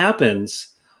like this happens,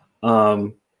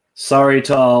 sorry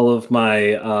to all of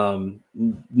my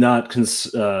not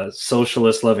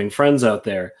socialist loving friends out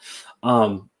there,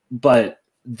 but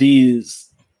these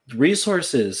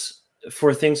resources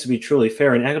for things to be truly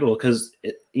fair and equitable, because,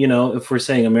 you know, if we're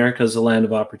saying America is a land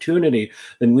of opportunity,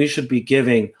 then we should be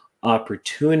giving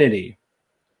opportunity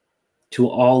to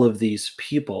all of these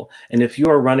people. And if you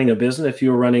are running a business,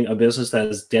 that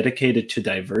is dedicated to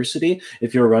diversity,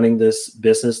 if you're running this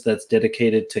business that's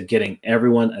dedicated to getting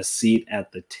everyone a seat at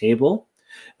the table,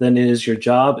 then it is your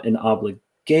job and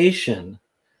obligation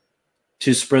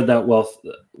to spread that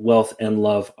wealth and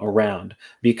love around.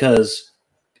 Because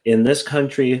in this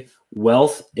country,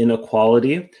 wealth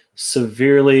inequality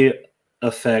severely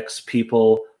affects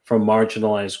people from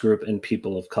marginalized group and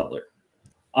people of color.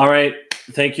 All right.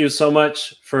 Thank you so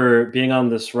much for being on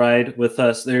this ride with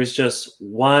us. There's just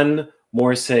one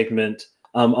more segment.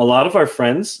 A lot of our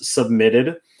friends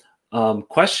submitted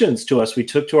questions to us. We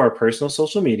took to our personal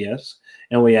social medias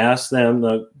and we asked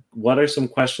them, what are some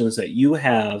questions that you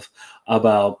have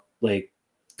about like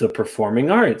the performing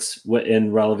arts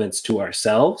in relevance to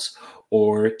ourselves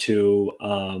or to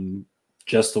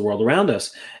just the world around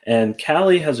us? And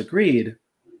Callie has agreed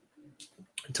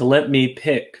to let me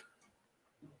pick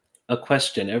a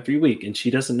question every week, and she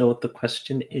doesn't know what the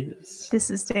question is. This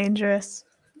is dangerous.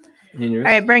 All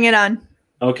right, bring it on.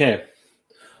 Okay.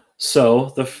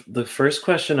 So the first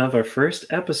question of our first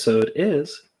episode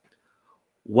is,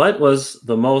 what was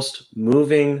the most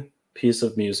moving piece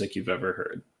of music you've ever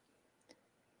heard?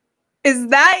 Is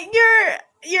that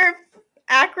your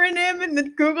acronym in the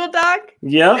Google Doc?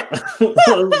 Yep.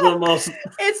 The most.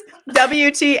 It's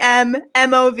WTMMOVSYEH.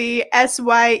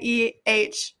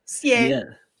 Yeah.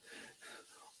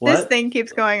 What? This thing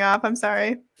keeps going off. I'm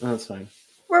sorry. That's fine.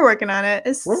 We're working on it.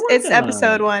 It's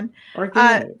episode 1.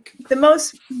 The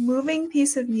most moving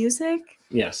piece of music?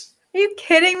 Yes. Are you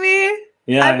kidding me?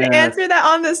 Yeah. I have to answer that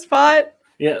on the spot.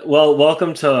 Yeah. Well,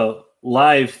 welcome to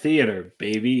live theater,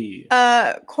 baby.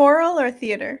 Choral or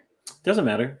theater? Doesn't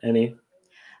matter. Any.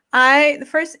 The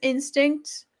first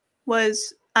instinct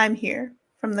was I'm Here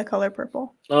from The Color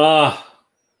Purple. Ah,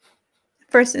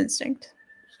 First Instinct.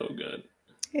 so good.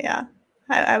 Yeah,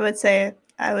 I would say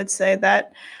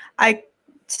that I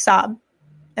sob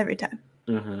every time.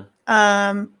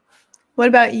 Mm-hmm. What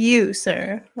about you,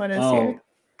 sir? What is your?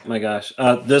 My gosh,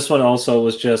 this one also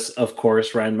was just, of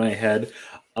course, right in my head.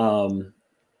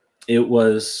 It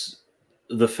was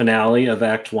the finale of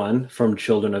Act 1 from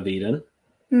Children of Eden.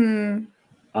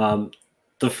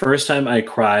 The first time I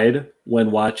cried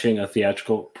when watching a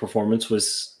theatrical performance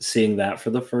was seeing that for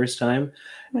the first time,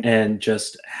 and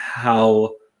just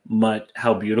how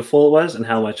beautiful it was and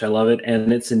how much I love it.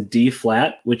 And it's in D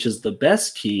flat, which is the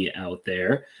best key out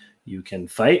there. You can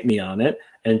fight me on it.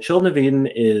 And Children of Eden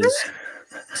is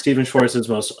Stephen Schwartz's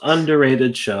most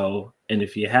underrated show. And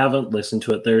if you haven't listened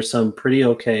to it, there's some pretty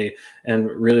okay and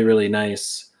really, really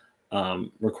nice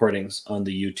recordings on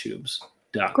the YouTubes.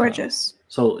 Gorgeous.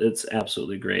 So it's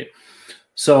absolutely great.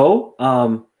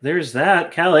 So there's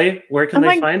that. Callie, where can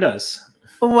they find us?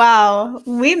 Wow,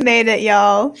 we made it,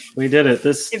 y'all. We did it.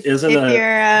 This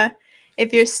isn't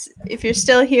if you're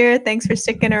still here, thanks for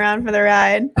sticking around for the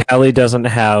ride. Callie doesn't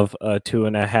have a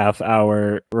 2.5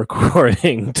 hour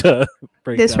recording to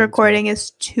break. This recording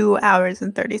is 2 hours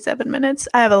and 37 minutes.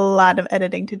 I have a lot of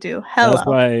editing to do. Hello. That's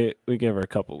why we give her a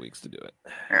couple weeks to do it.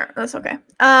 That's okay.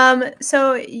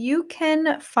 So you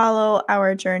can follow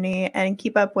our journey and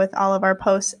keep up with all of our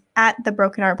posts at the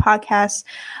Broken Art Podcast.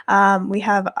 We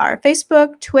have our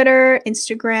Facebook, Twitter,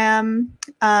 Instagram.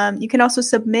 You can also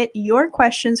submit your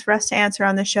questions for us to answer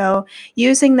on the show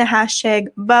using the hashtag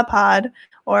BAPOD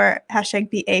or hashtag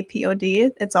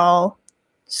BAPOD. It's all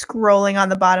scrolling on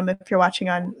the bottom if you're watching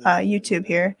on YouTube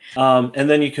here. And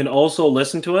then you can also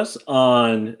listen to us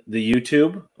on the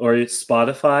YouTube or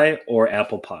Spotify or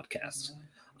Apple Podcasts.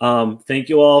 Thank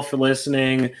you all for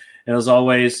listening. And as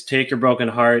always, take your broken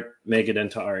heart, make it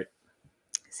into art.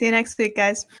 See you next week,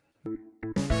 guys.